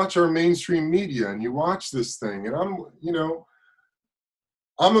 you watch our mainstream media and you watch this thing, and I'm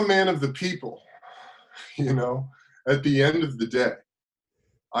a man of the people, at the end of the day.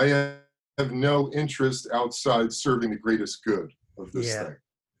 I have no interest outside serving the greatest good of this thing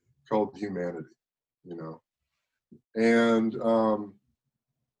called humanity, And,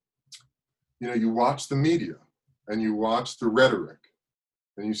 you watch the media and you watch the rhetoric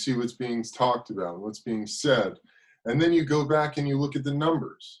and you see what's being talked about and what's being said. And then you go back and you look at the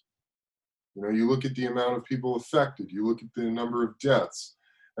numbers. You look at the amount of people affected, you look at the number of deaths,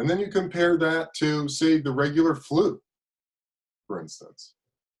 and then you compare that to, say, the regular flu, for instance.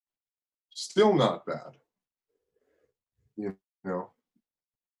 Still not bad.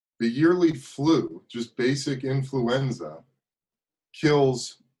 The yearly flu, just basic influenza,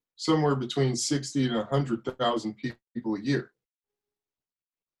 kills somewhere between 60 and 100,000 people a year.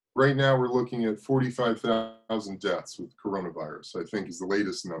 Right now, we're looking at 45,000 deaths with coronavirus, I think is the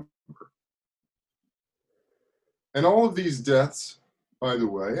latest number. And all of these deaths, by the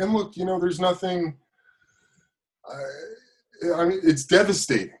way, and look, there's nothing, it's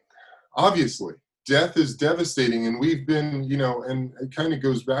devastating. Obviously, death is devastating. And we've been, and it kind of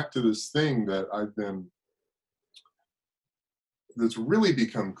goes back to this thing that that's really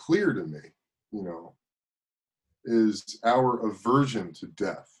become clear to me, is our aversion to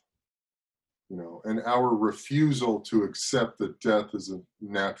death, and our refusal to accept that death is a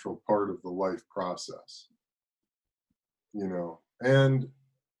natural part of the life process, and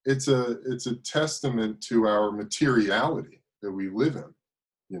it's a testament to our materiality that we live in,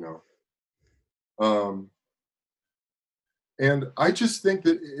 and I just think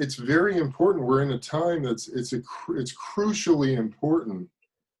that it's very important. We're in a time it's crucially important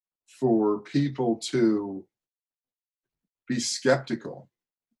for people to be skeptical.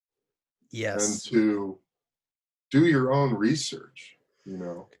 Yes. And to do your own research,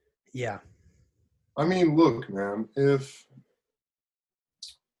 Yeah. I mean, look, man, do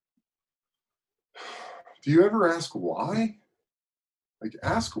you ever ask why? Like,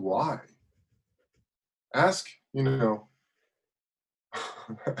 ask why. Ask,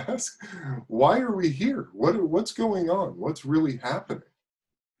 ask, why are we here? What's going on? What's really happening?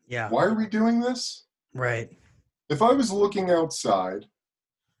 Yeah. Why are we doing this? Right. If I was looking outside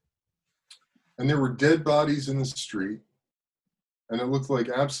and there were dead bodies in the street and it looked like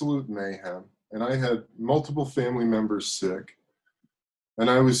absolute mayhem, and I had multiple family members sick, and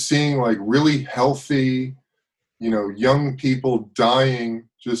I was seeing like really healthy, young people dying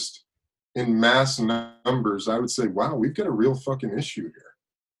just in mass numbers, I would say, wow, we've got a real fucking issue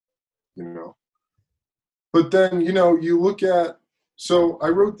here, But then, you look at, so I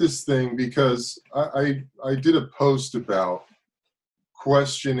wrote this thing because I did a post about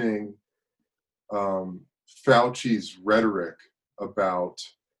questioning Fauci's rhetoric about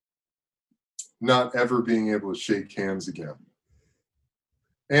not ever being able to shake hands again.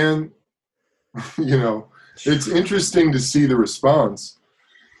 And, it's interesting to see the response.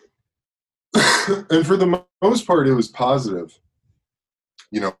 And for the most part, it was positive,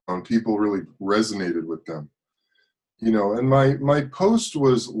 and people really resonated with them. And my post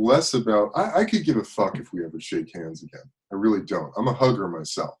was less about, I could give a fuck if we ever shake hands again. I really don't. I'm a hugger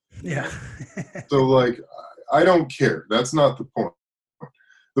myself. Yeah. So like, I don't care. That's not the point.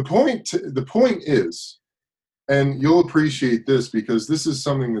 The point is, and you'll appreciate this because this is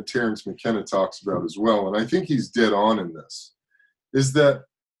something that Terence McKenna talks about as well, and I think he's dead on in this, is that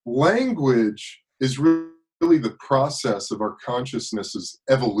language is really the process of our consciousness's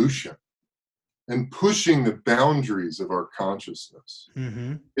evolution and pushing the boundaries of our consciousness.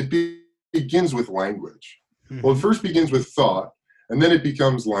 Mm-hmm. It begins with language. Mm-hmm. Well, it first begins with thought, and then it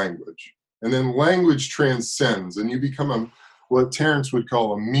becomes language. And then language transcends, and you become what Terence would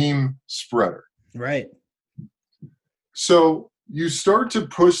call a meme spreader. Right. So you start to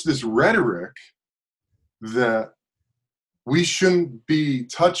push this rhetoric that we shouldn't be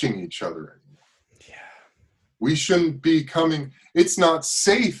touching each other anymore. Yeah. We shouldn't be it's not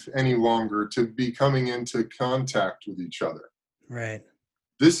safe any longer to be coming into contact with each other. Right.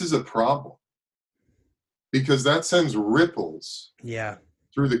 This is a problem because that sends ripples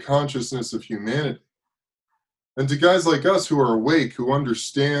through the consciousness of humanity. And to guys like us who are awake, who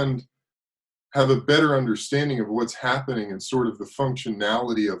have a better understanding of what's happening and sort of the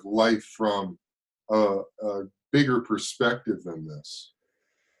functionality of life from a bigger perspective than this,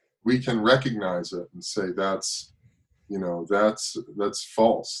 we can recognize it and say that's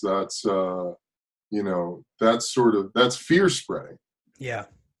false. That's that's fear spreading. Yeah.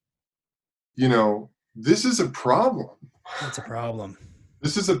 This is a problem. That's a problem.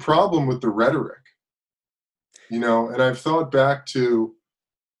 This is a problem with the rhetoric. And I've thought back to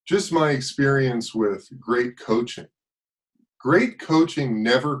just my experience with great coaching. Great coaching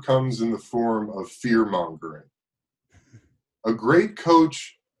never comes in the form of fear-mongering. A great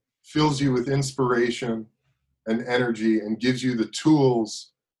coach fills you with inspiration and energy and gives you the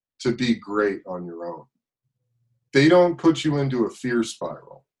tools to be great on your own. They don't put you into a fear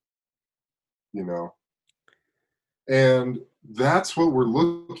spiral, And that's what we're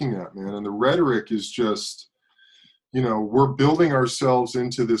looking at, man. And the rhetoric is just, we're building ourselves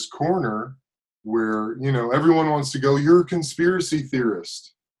into this corner where, everyone wants to go, you're a conspiracy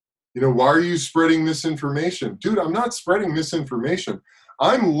theorist. Why are you spreading misinformation? Dude, I'm not spreading misinformation.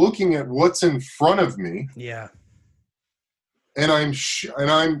 I'm looking at what's in front of me. Yeah. And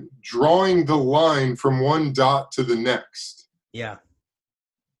I'm drawing the line from one dot to the next. Yeah.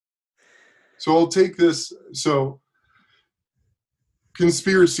 So I'll take this. So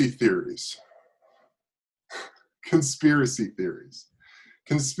conspiracy theories. Conspiracy theories.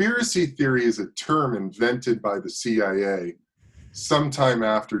 Conspiracy theory is a term invented by the CIA sometime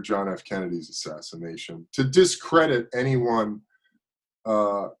after John F. Kennedy's assassination to discredit anyone,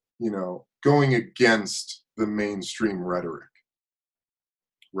 going against the mainstream rhetoric,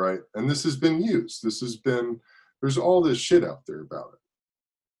 right? And this has been used. There's all this shit out there about it.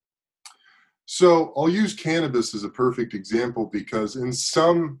 So I'll use cannabis as a perfect example because in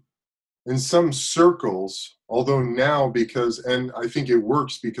some circles, although now and I think it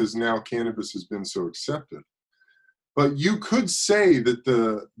works because now cannabis has been so accepted, but you could say that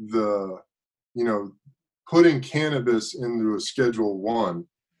the putting cannabis into a Schedule 1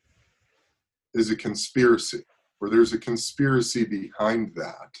 is a conspiracy, or there's a conspiracy behind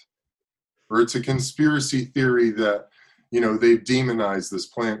that, or it's a conspiracy theory that, they've demonized this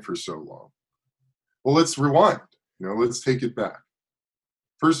plant for so long. Well, let's rewind, let's take it back.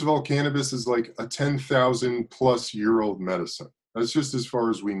 First of all, cannabis is like a 10,000 plus year old medicine. That's just as far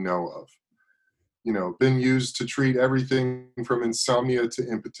as we know of. Been used to treat everything from insomnia to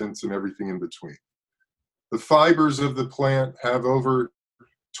impotence and everything in between. The fibers of the plant have over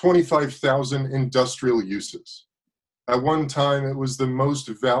 25,000 industrial uses. At one time, it was the most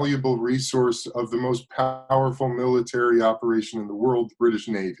valuable resource of the most powerful military operation in the world, the British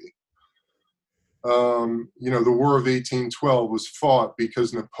Navy. The War of 1812 was fought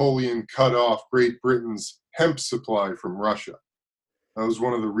because Napoleon cut off Great Britain's hemp supply from Russia. That was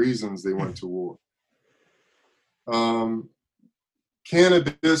one of the reasons they went to war.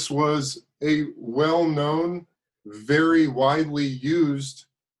 Cannabis was a well-known, very widely used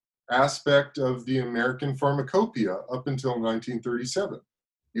aspect of the American pharmacopoeia up until 1937.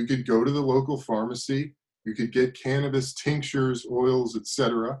 You could go to the local pharmacy You could get cannabis tinctures, oils,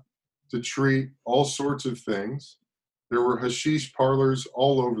 etc., to treat all sorts of things. There were hashish parlors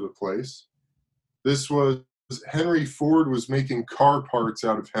all over the place. This was Henry Ford was making car parts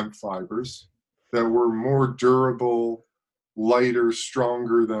out of hemp fibers that were more durable, lighter,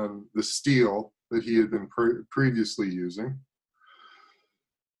 stronger than the steel that he had been previously using.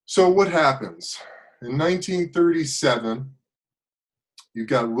 So what happens? In 1937, you've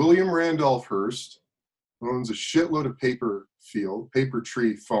got William Randolph Hearst, who owns a shitload of paper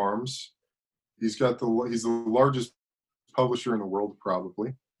tree farms. He's the largest publisher in the world,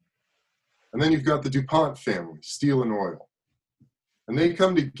 probably. And then you've got the DuPont family, Steel and Oil. And they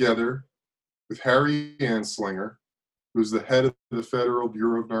come together with Harry Anslinger, who's the head of the Federal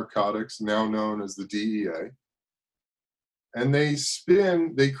Bureau of Narcotics, now known as the DEA. And they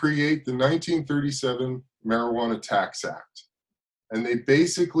create the 1937 Marijuana Tax Act. And they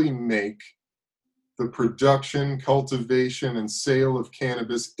basically make the production, cultivation, and sale of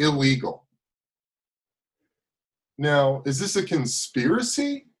cannabis illegal. Now, is this a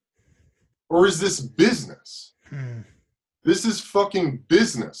conspiracy? Or is this business? This is fucking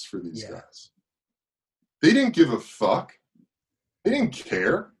business for these guys. They didn't give a fuck. They didn't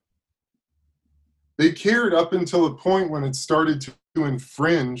care. They cared up until the point when it started to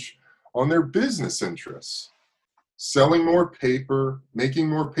infringe on their business interests. Selling more paper, making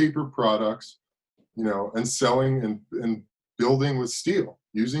more paper products, and selling and building with steel,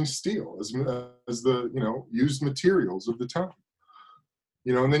 using steel as the, used materials of the time.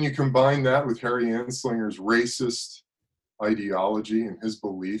 And then you combine that with Harry Anslinger's racist ideology and his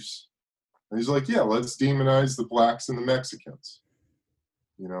beliefs. And he's like, yeah, let's demonize the blacks and the Mexicans.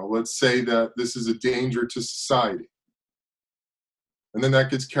 Let's say that this is a danger to society. And then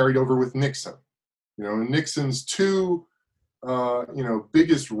that gets carried over with Nixon. And Nixon's two,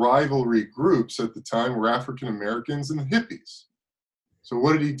 biggest rivalry groups at the time were African Americans and the hippies. So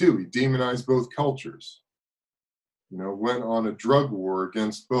what did he do? He demonized both cultures. Went on a drug war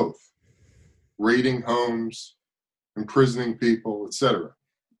against both, raiding homes, imprisoning people, etc.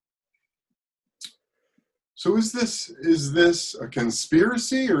 So is this a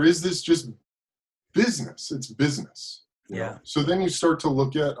conspiracy, or is this just business? It's business. Yeah. So then you start to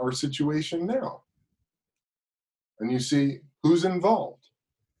look at our situation now, and you see who's involved.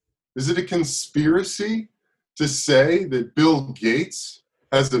 Is it a conspiracy to say that Bill Gates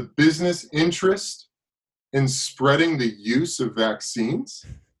has a business interest in spreading the use of vaccines?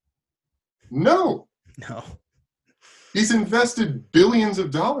 No. He's invested billions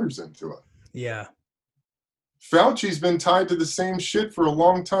of dollars into it. Yeah. Fauci's been tied to the same shit for a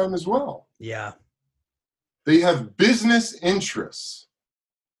long time as well. Yeah. They have business interests.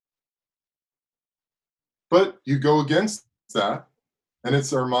 But you go against that, and this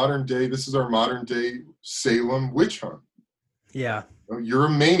is our modern day Salem witch hunt. Yeah. You're a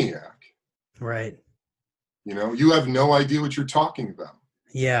maniac. Right. You have no idea what you're talking about.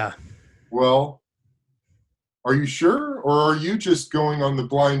 Yeah. Well, are you sure? Or are you just going on the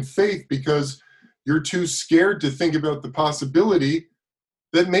blind faith because you're too scared to think about the possibility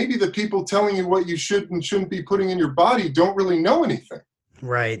that maybe the people telling you what you should and shouldn't be putting in your body don't really know anything?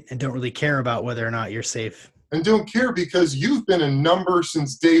 Right. And don't really care about whether or not you're safe. And don't care because you've been a number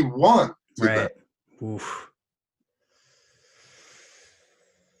since day one. Right. Oof.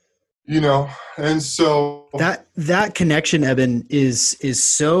 And so that connection, Eben, is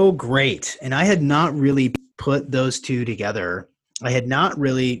so great. And I had not really put those two together. I had not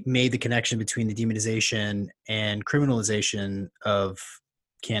really made the connection between the demonization and criminalization of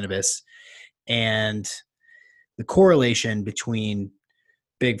cannabis and the correlation between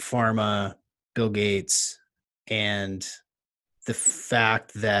Big Pharma, Bill Gates, and the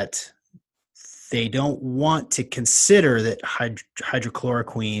fact that they don't want to consider that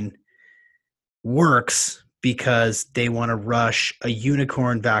hydrochloroquine works because they want to rush a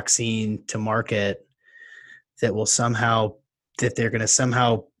unicorn vaccine to market that they're going to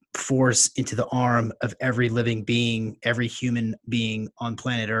somehow force into the arm of every living being, every human being on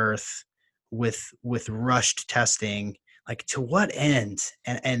planet Earth with rushed testing. Like, to what end?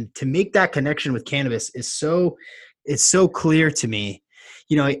 And to make that connection with cannabis it's so clear to me.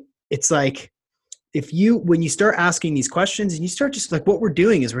 It's like, when you start asking these questions and you start just like, what we're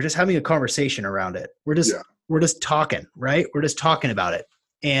doing is we're just having a conversation around it. We're just talking, right? We're just talking about it.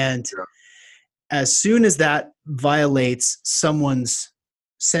 And as soon as that violates someone's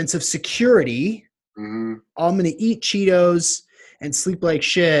sense of security, I'm going to eat Cheetos and sleep like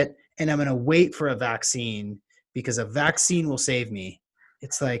shit. And I'm going to wait for a vaccine because a vaccine will save me.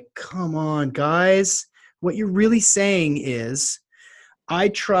 It's like, come on, guys. What you're really saying is I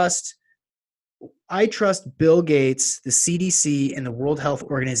trust I trust Bill Gates, the CDC, and the World Health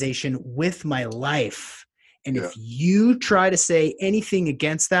Organization with my life. And Yeah. if you try to say anything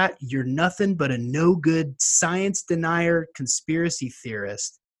against that, you're nothing but a no good science denier, conspiracy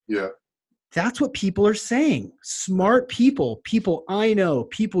theorist. Yeah. That's what people are saying. Smart people, people I know,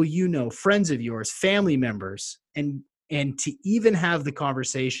 people you know, friends of yours, family members. And to even have the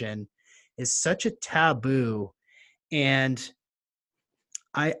conversation is such a taboo. And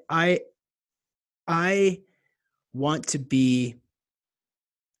I want to be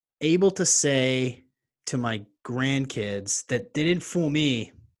able to say to my grandkids that they didn't fool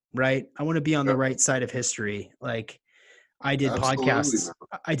me, right? I want to be on the Yep. right side of history. Like I did Absolutely, podcasts.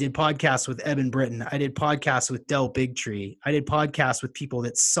 man. I did podcasts with Evan Britton. I did podcasts with Del Bigtree. I did podcasts with people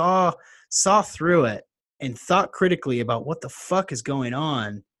that saw through it and thought critically about what the fuck is going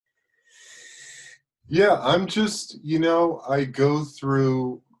on. Yeah, I'm just, I go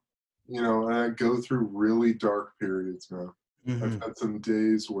through, and I go through really dark periods, man. I've had some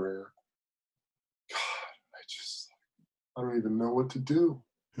days where, God, I don't even know what to do,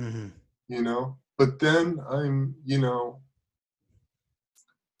 But then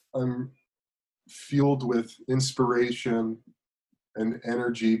I'm fueled with inspiration and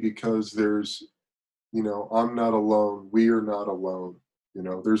energy because I'm not alone. We are not alone.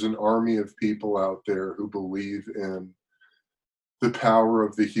 There's an army of people out there who believe in the power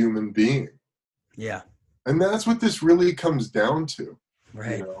of the human being. Yeah. And that's what this really comes down to.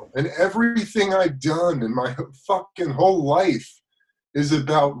 Right. And everything I've done in my fucking whole life is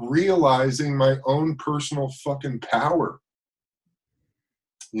about realizing my own personal fucking power.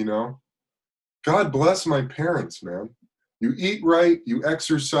 God bless my parents, man. You eat right, you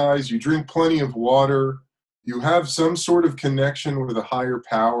exercise, you drink plenty of water, you have some sort of connection with a higher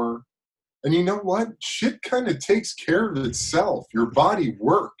power. And you know what? Shit kind of takes care of itself. Your body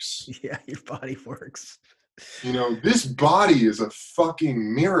works. Yeah, your body works. This body is a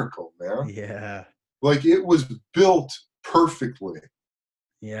fucking miracle, man. Yeah. Like it was built perfectly.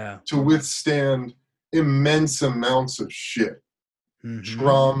 Yeah. To withstand immense amounts of shit.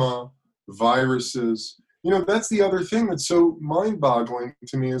 Trauma, viruses. That's the other thing that's so mind-boggling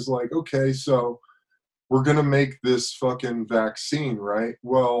to me is like, okay, so we're going to make this fucking vaccine, right?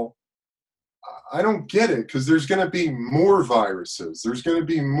 Well, I don't get it because there's going to be more viruses. There's going to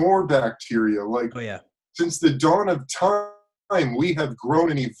be more bacteria. Like, oh, yeah. Since the dawn of time, we have grown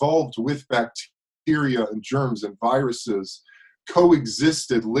and evolved with bacteria and germs and viruses,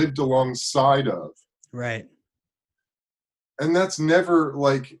 coexisted, lived alongside of. Right. And that's never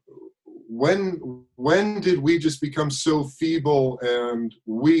like, when did we just become so feeble and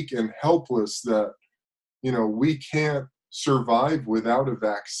weak and helpless that, we can't survive without a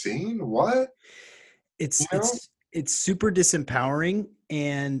vaccine? What? It's super disempowering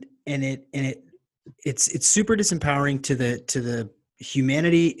and it's super disempowering to the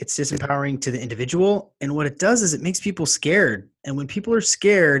humanity. It's disempowering to the individual. And what it does is it makes people scared. And when people are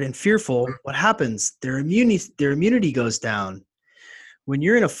scared and fearful, what happens? Their immunity goes down. When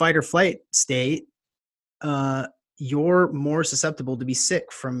you're in a fight or flight state, you're more susceptible to be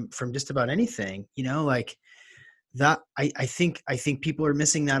sick from just about anything, like that. I think people are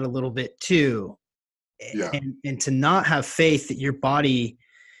missing that a little bit too. Yeah. And to not have faith that your body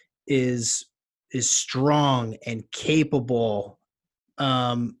is strong and capable.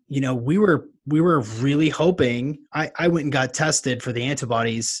 We were really hoping. I went and got tested for the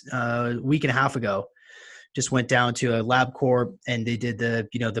antibodies a week and a half ago. Just went down to a LabCorp and they did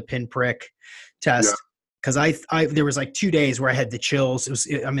the pinprick test. Because I there was like 2 days where I had the chills.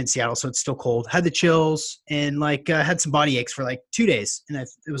 I'm in Seattle, so it's still cold. Had the chills and had some body aches for like 2 days, and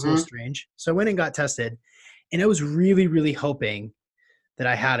it was a little strange. So I went and got tested, and I was really, really hoping that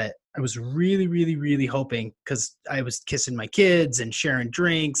I had it. I was really, really, really hoping because I was kissing my kids and sharing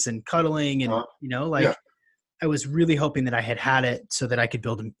drinks and cuddling, and I was really hoping that I had it so that I could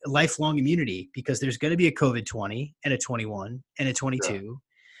build a lifelong immunity because there's going to be a COVID-20 and a 21 and a 22.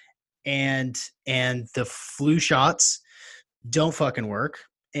 And the flu shots don't fucking work,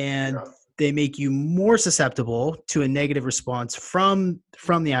 and they make you more susceptible to a negative response from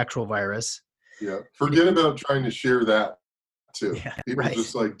the actual virus. Yeah. Forget about trying to share that too. Yeah, People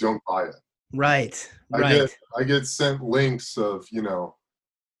just like don't buy it. Right. I get sent links of,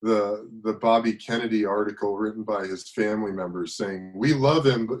 the Bobby Kennedy article written by his family members saying, we love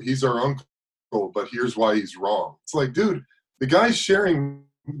him, but he's our uncle, but here's why he's wrong. It's like, dude, the guy's sharing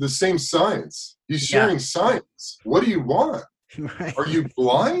the same science. He's sharing science. What do you want? Right. Are you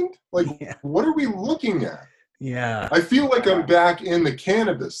blind? Like, what are we looking at? Yeah. I feel like I'm back in the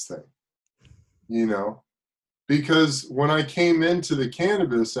cannabis thing, because when I came into the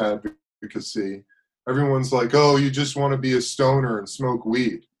cannabis advocacy, Everyone's like, oh, you just want to be a stoner and smoke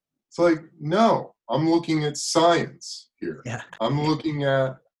weed. It's like, no, I'm looking at science here. Yeah. I'm looking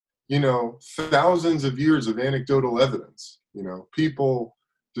at, thousands of years of anecdotal evidence, people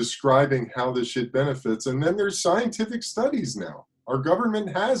describing how this shit benefits. And then there's scientific studies now. Our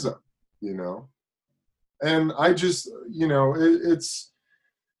government has them, And I just, it's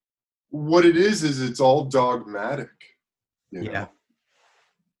what it is it's all dogmatic, Yeah.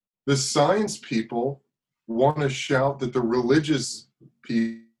 The science people want to shout that the religious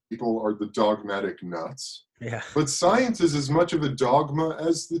people are the dogmatic nuts. Yeah. But science is as much of a dogma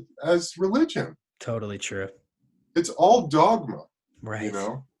as religion. Totally true. It's all dogma. Right.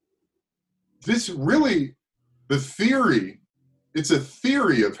 This really, the theory, it's a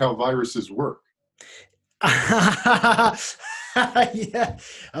theory of how viruses work. Yeah.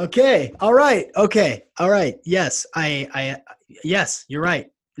 Okay. All right. Okay. All right. Yes. Yes, you're right.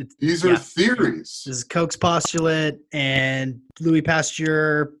 These are theories. This is Koch's postulate and Louis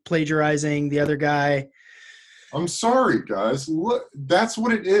Pasteur plagiarizing the other guy. I'm sorry, guys. Look, that's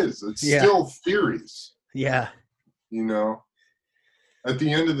what it is. It's still theories. Yeah. At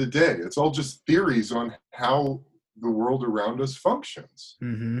the end of the day, it's all just theories on how the world around us functions.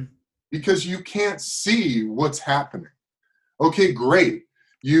 Mm-hmm. Because you can't see what's happening. Okay, great.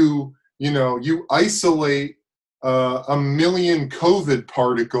 You isolate 1 million COVID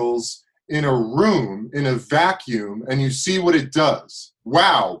particles in a room, in a vacuum, and you see what it does.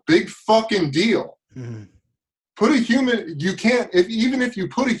 Wow, big fucking deal. Mm-hmm. Even if you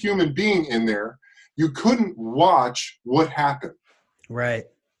put a human being in there, you couldn't watch what happened. Right.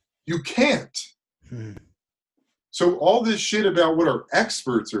 You can't. Mm-hmm. So all this shit about what our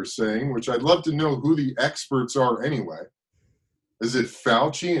experts are saying, which I'd love to know who the experts are anyway. Is it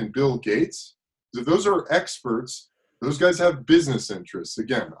Fauci and Bill Gates? If those are experts, those guys have business interests.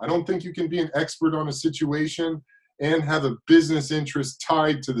 Again, I don't think you can be an expert on a situation and have a business interest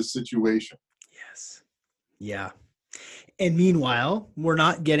tied to the situation. Yes. Yeah. And meanwhile, the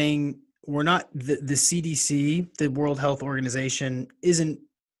CDC, the World Health Organization, isn't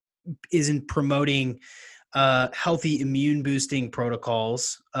promoting healthy immune boosting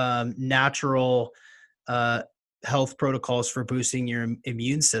protocols, natural health protocols for boosting your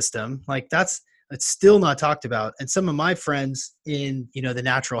immune system. Like it's still not talked about. And some of my friends in, the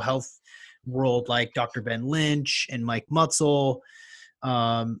natural health world, like Dr. Ben Lynch and Mike Mutzel,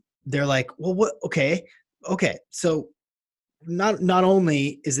 they're like, well, what? Okay. So not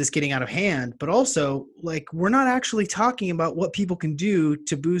only is this getting out of hand, but also like, we're not actually talking about what people can do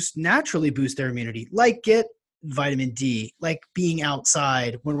to naturally boost their immunity, like get vitamin D, like being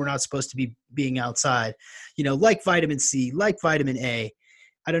outside when we're not supposed to be being outside, like vitamin C, like vitamin A.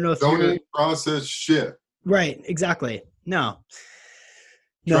 I don't know if don't eat processed shit. Right. Exactly. No.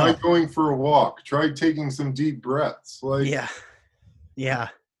 Try going for a walk. Try taking some deep breaths. Like, yeah.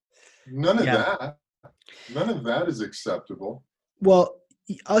 None of that. None of that is acceptable. Well,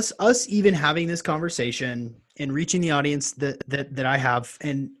 us even having this conversation and reaching the audience that I have,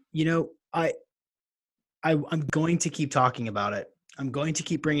 and I'm going to keep talking about it. I'm going to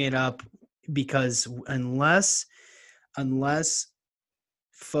keep bringing it up because unless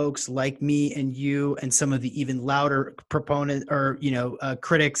folks like me and you and some of the even louder proponent or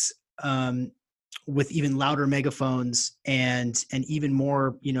critics with even louder megaphones and even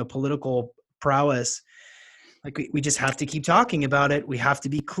more political prowess, like we just have to keep talking about it. We have to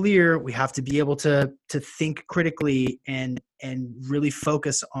be clear. We have to be able to think critically and really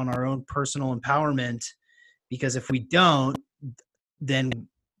focus on our own personal empowerment, because if we don't, then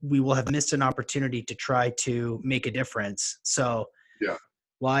we will have missed an opportunity to try to make a difference. So yeah.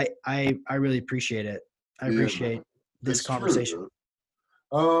 Well, I really appreciate it. I appreciate this conversation.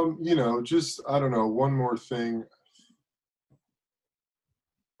 True, just, I don't know, one more thing.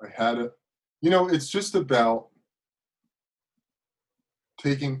 I had it. It's just about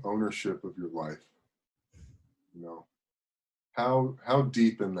taking ownership of your life. How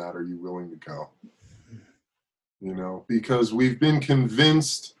deep in that are you willing to go? Because we've been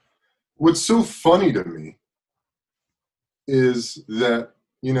convinced. What's so funny to me is that,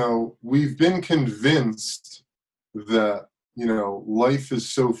 we've been convinced that, life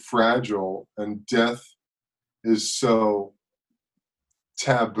is so fragile and death is so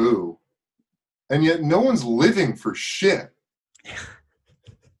taboo. And yet no one's living for shit.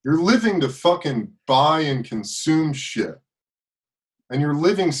 You're living to fucking buy and consume shit. And you're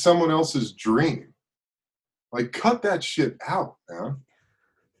living someone else's dream. Like, cut that shit out, man.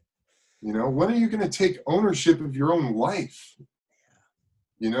 When are you going to take ownership of your own life?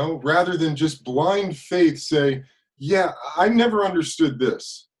 Rather than just blind faith say, yeah, I never understood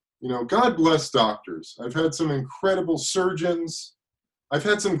this. You know, God bless doctors. I've had some incredible surgeons. I've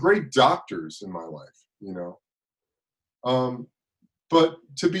had some great doctors in my life, you know. But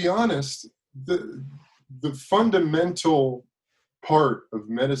to be honest, the fundamental part of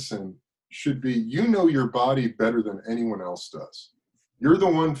medicine should be, you know your body better than anyone else does. You're the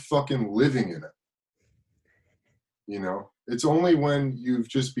one fucking living in it. You know, it's only when you've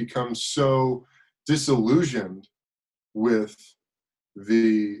just become so disillusioned with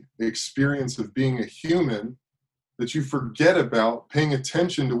the experience of being a human that you forget about paying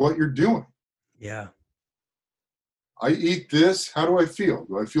attention to what you're doing. Yeah. I eat this. How do I feel?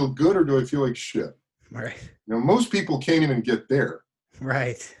 Do I feel good or do I feel like shit? Right. You know, most people can't even get there.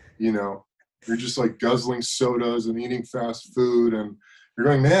 Right. You know, you're just like guzzling sodas and eating fast food. And you're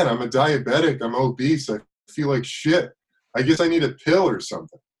going, man, I'm a diabetic. I'm obese. I feel like shit. I guess I need a pill or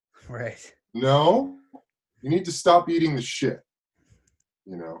something. Right. No, you need to stop eating the shit,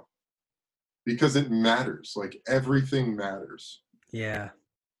 you know, because it matters. Like everything matters. Yeah.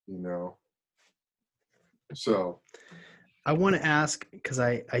 You know, so I want to ask, because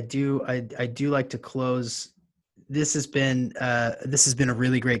I do like to close. This has been a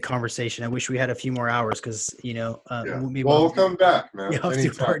really great conversation. I wish we had a few more hours, because yeah. maybe Well, I'll come back, man. Yeah, I'll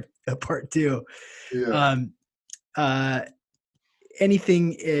do part two. Yeah.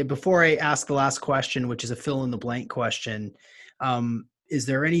 Anything before I ask the last question, which is a fill in the blank question? Is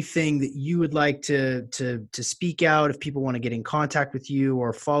there anything that you would like to speak out if people want to get in contact with you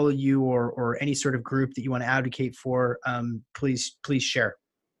or follow you, or any sort of group that you want to advocate for? Please share.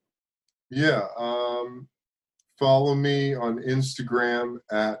 Yeah. Follow me on Instagram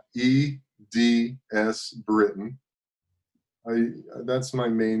at EDSBritton. That's my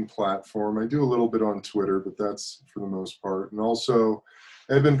main platform. I do a little bit on Twitter, but that's for the most part. And also,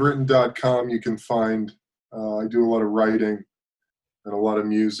 ebenbritton.com, you can find, I do a lot of writing and a lot of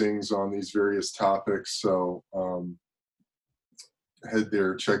musings on these various topics. So head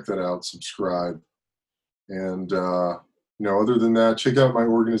there, check that out, subscribe. And, other than that, check out my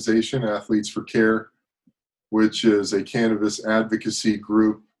organization, Athletes for Care, which is a cannabis advocacy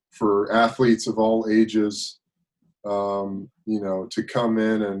group for athletes of all ages, to come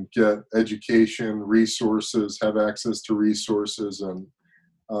in and get education, resources, have access to resources, and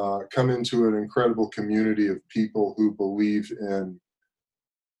come into an incredible community of people who believe in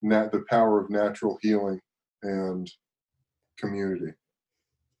the power of natural healing and community.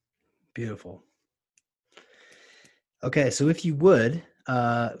 Beautiful. Okay, so if you would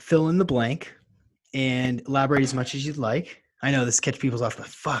fill in the blank and elaborate as much as you'd like. I know this catch people's off, but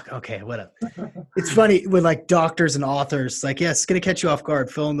fuck, okay, whatever. It's funny with like doctors and authors, like, yes, it's going to catch you off guard,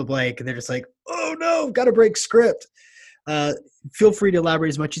 fill in the blank. And they're just like, oh no, got to break script. Feel free to elaborate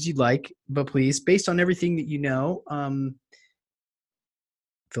as much as you'd like, but please, based on everything that you know,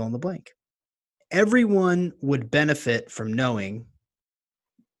 fill in the blank. Everyone would benefit from knowing.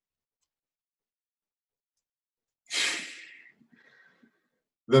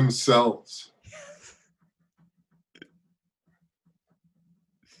 Themselves.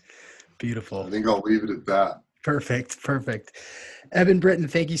 Beautiful. I think I'll leave it at that. Perfect. Eben Britton,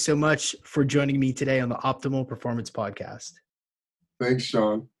 thank you so much for joining me today on the Optimal Performance Podcast. Thanks,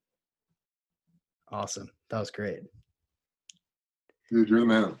 Sean. Awesome. That was great. Dude, you're the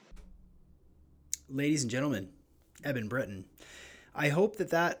man. Ladies and gentlemen, Eben Britton. I hope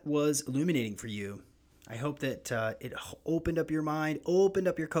that was illuminating for you. I hope that it opened up your mind, opened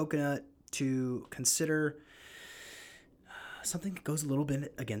up your coconut to consider something that goes a little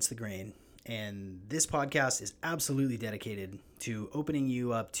bit against the grain. And this podcast is absolutely dedicated to opening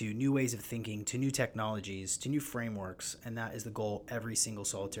you up to new ways of thinking, to new technologies, to new frameworks. And that is the goal every single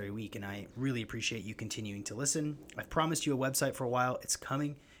solitary week. And I really appreciate you continuing to listen. I've promised you a website for a while. It's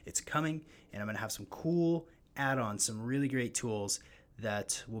coming. And I'm going to have some cool add-ons, some really great tools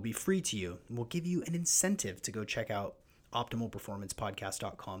that will be free to you and will give you an incentive to go check out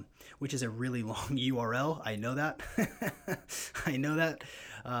optimalperformancepodcast.com, which is a really long URL. I know that.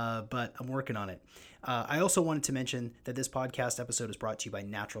 But I'm working on it. I also wanted to mention that this podcast episode is brought to you by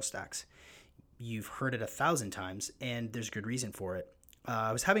Natural Stacks. You've heard it 1,000 times, and there's good reason for it.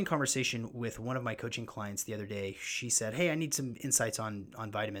 I was having a conversation with one of my coaching clients the other day. She said, hey, I need some insights on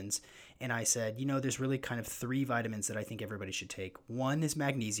vitamins. And I said, there's really kind of 3 vitamins that I think everybody should take. One is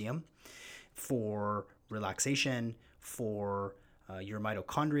magnesium for relaxation, for your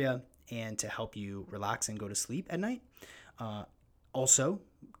mitochondria, and to help you relax and go to sleep at night. Also,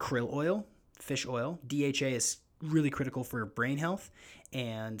 krill oil, fish oil. DHA is really critical for brain health.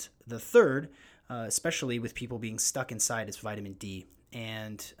 And the third, especially with people being stuck inside, is vitamin D.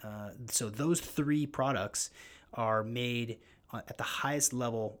 And so those 3 products are made at the highest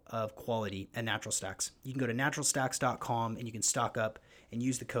level of quality at Natural Stacks. You can go to naturalstacks.com and you can stock up and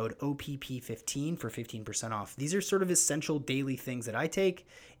use the code OPP15 for 15% off. These are sort of essential daily things that I take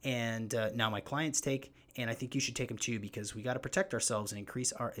and now my clients take, and I think you should take them too, because we got to protect ourselves and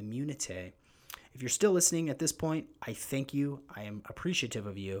increase our immunity. If you're still listening at this point, I thank you. I am appreciative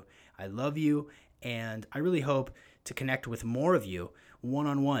of you. I love you, and I really hope to connect with more of you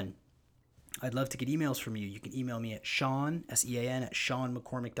one-on-one. I'd love to get emails from you. You can email me at Sean, S-E-A-N, at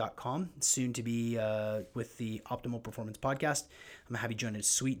SeanMcCormick.com, soon to be with the Optimal Performance Podcast. I'm going to have you join a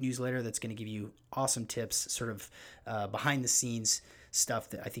sweet newsletter that's going to give you awesome tips, sort of behind-the-scenes stuff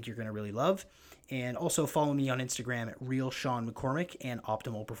that I think you're going to really love. And also follow me on Instagram at Real Sean McCormick and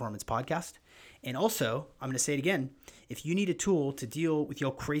Optimal Performance Podcast. And also, I'm going to say it again, if you need a tool to deal with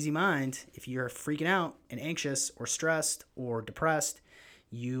your crazy mind, if you're freaking out and anxious or stressed or depressed,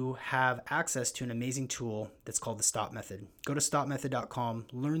 you have access to an amazing tool that's called the Stop Method. Go to stopmethod.com,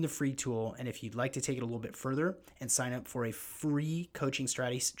 learn the free tool, and if you'd like to take it a little bit further and sign up for a free coaching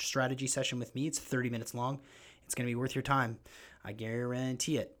strategy session with me, it's 30 minutes long. It's going to be worth your time. I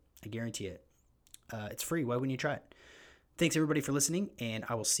guarantee it. It's free. Why wouldn't you try it? Thanks everybody for listening, and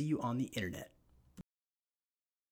I will see you on the internet.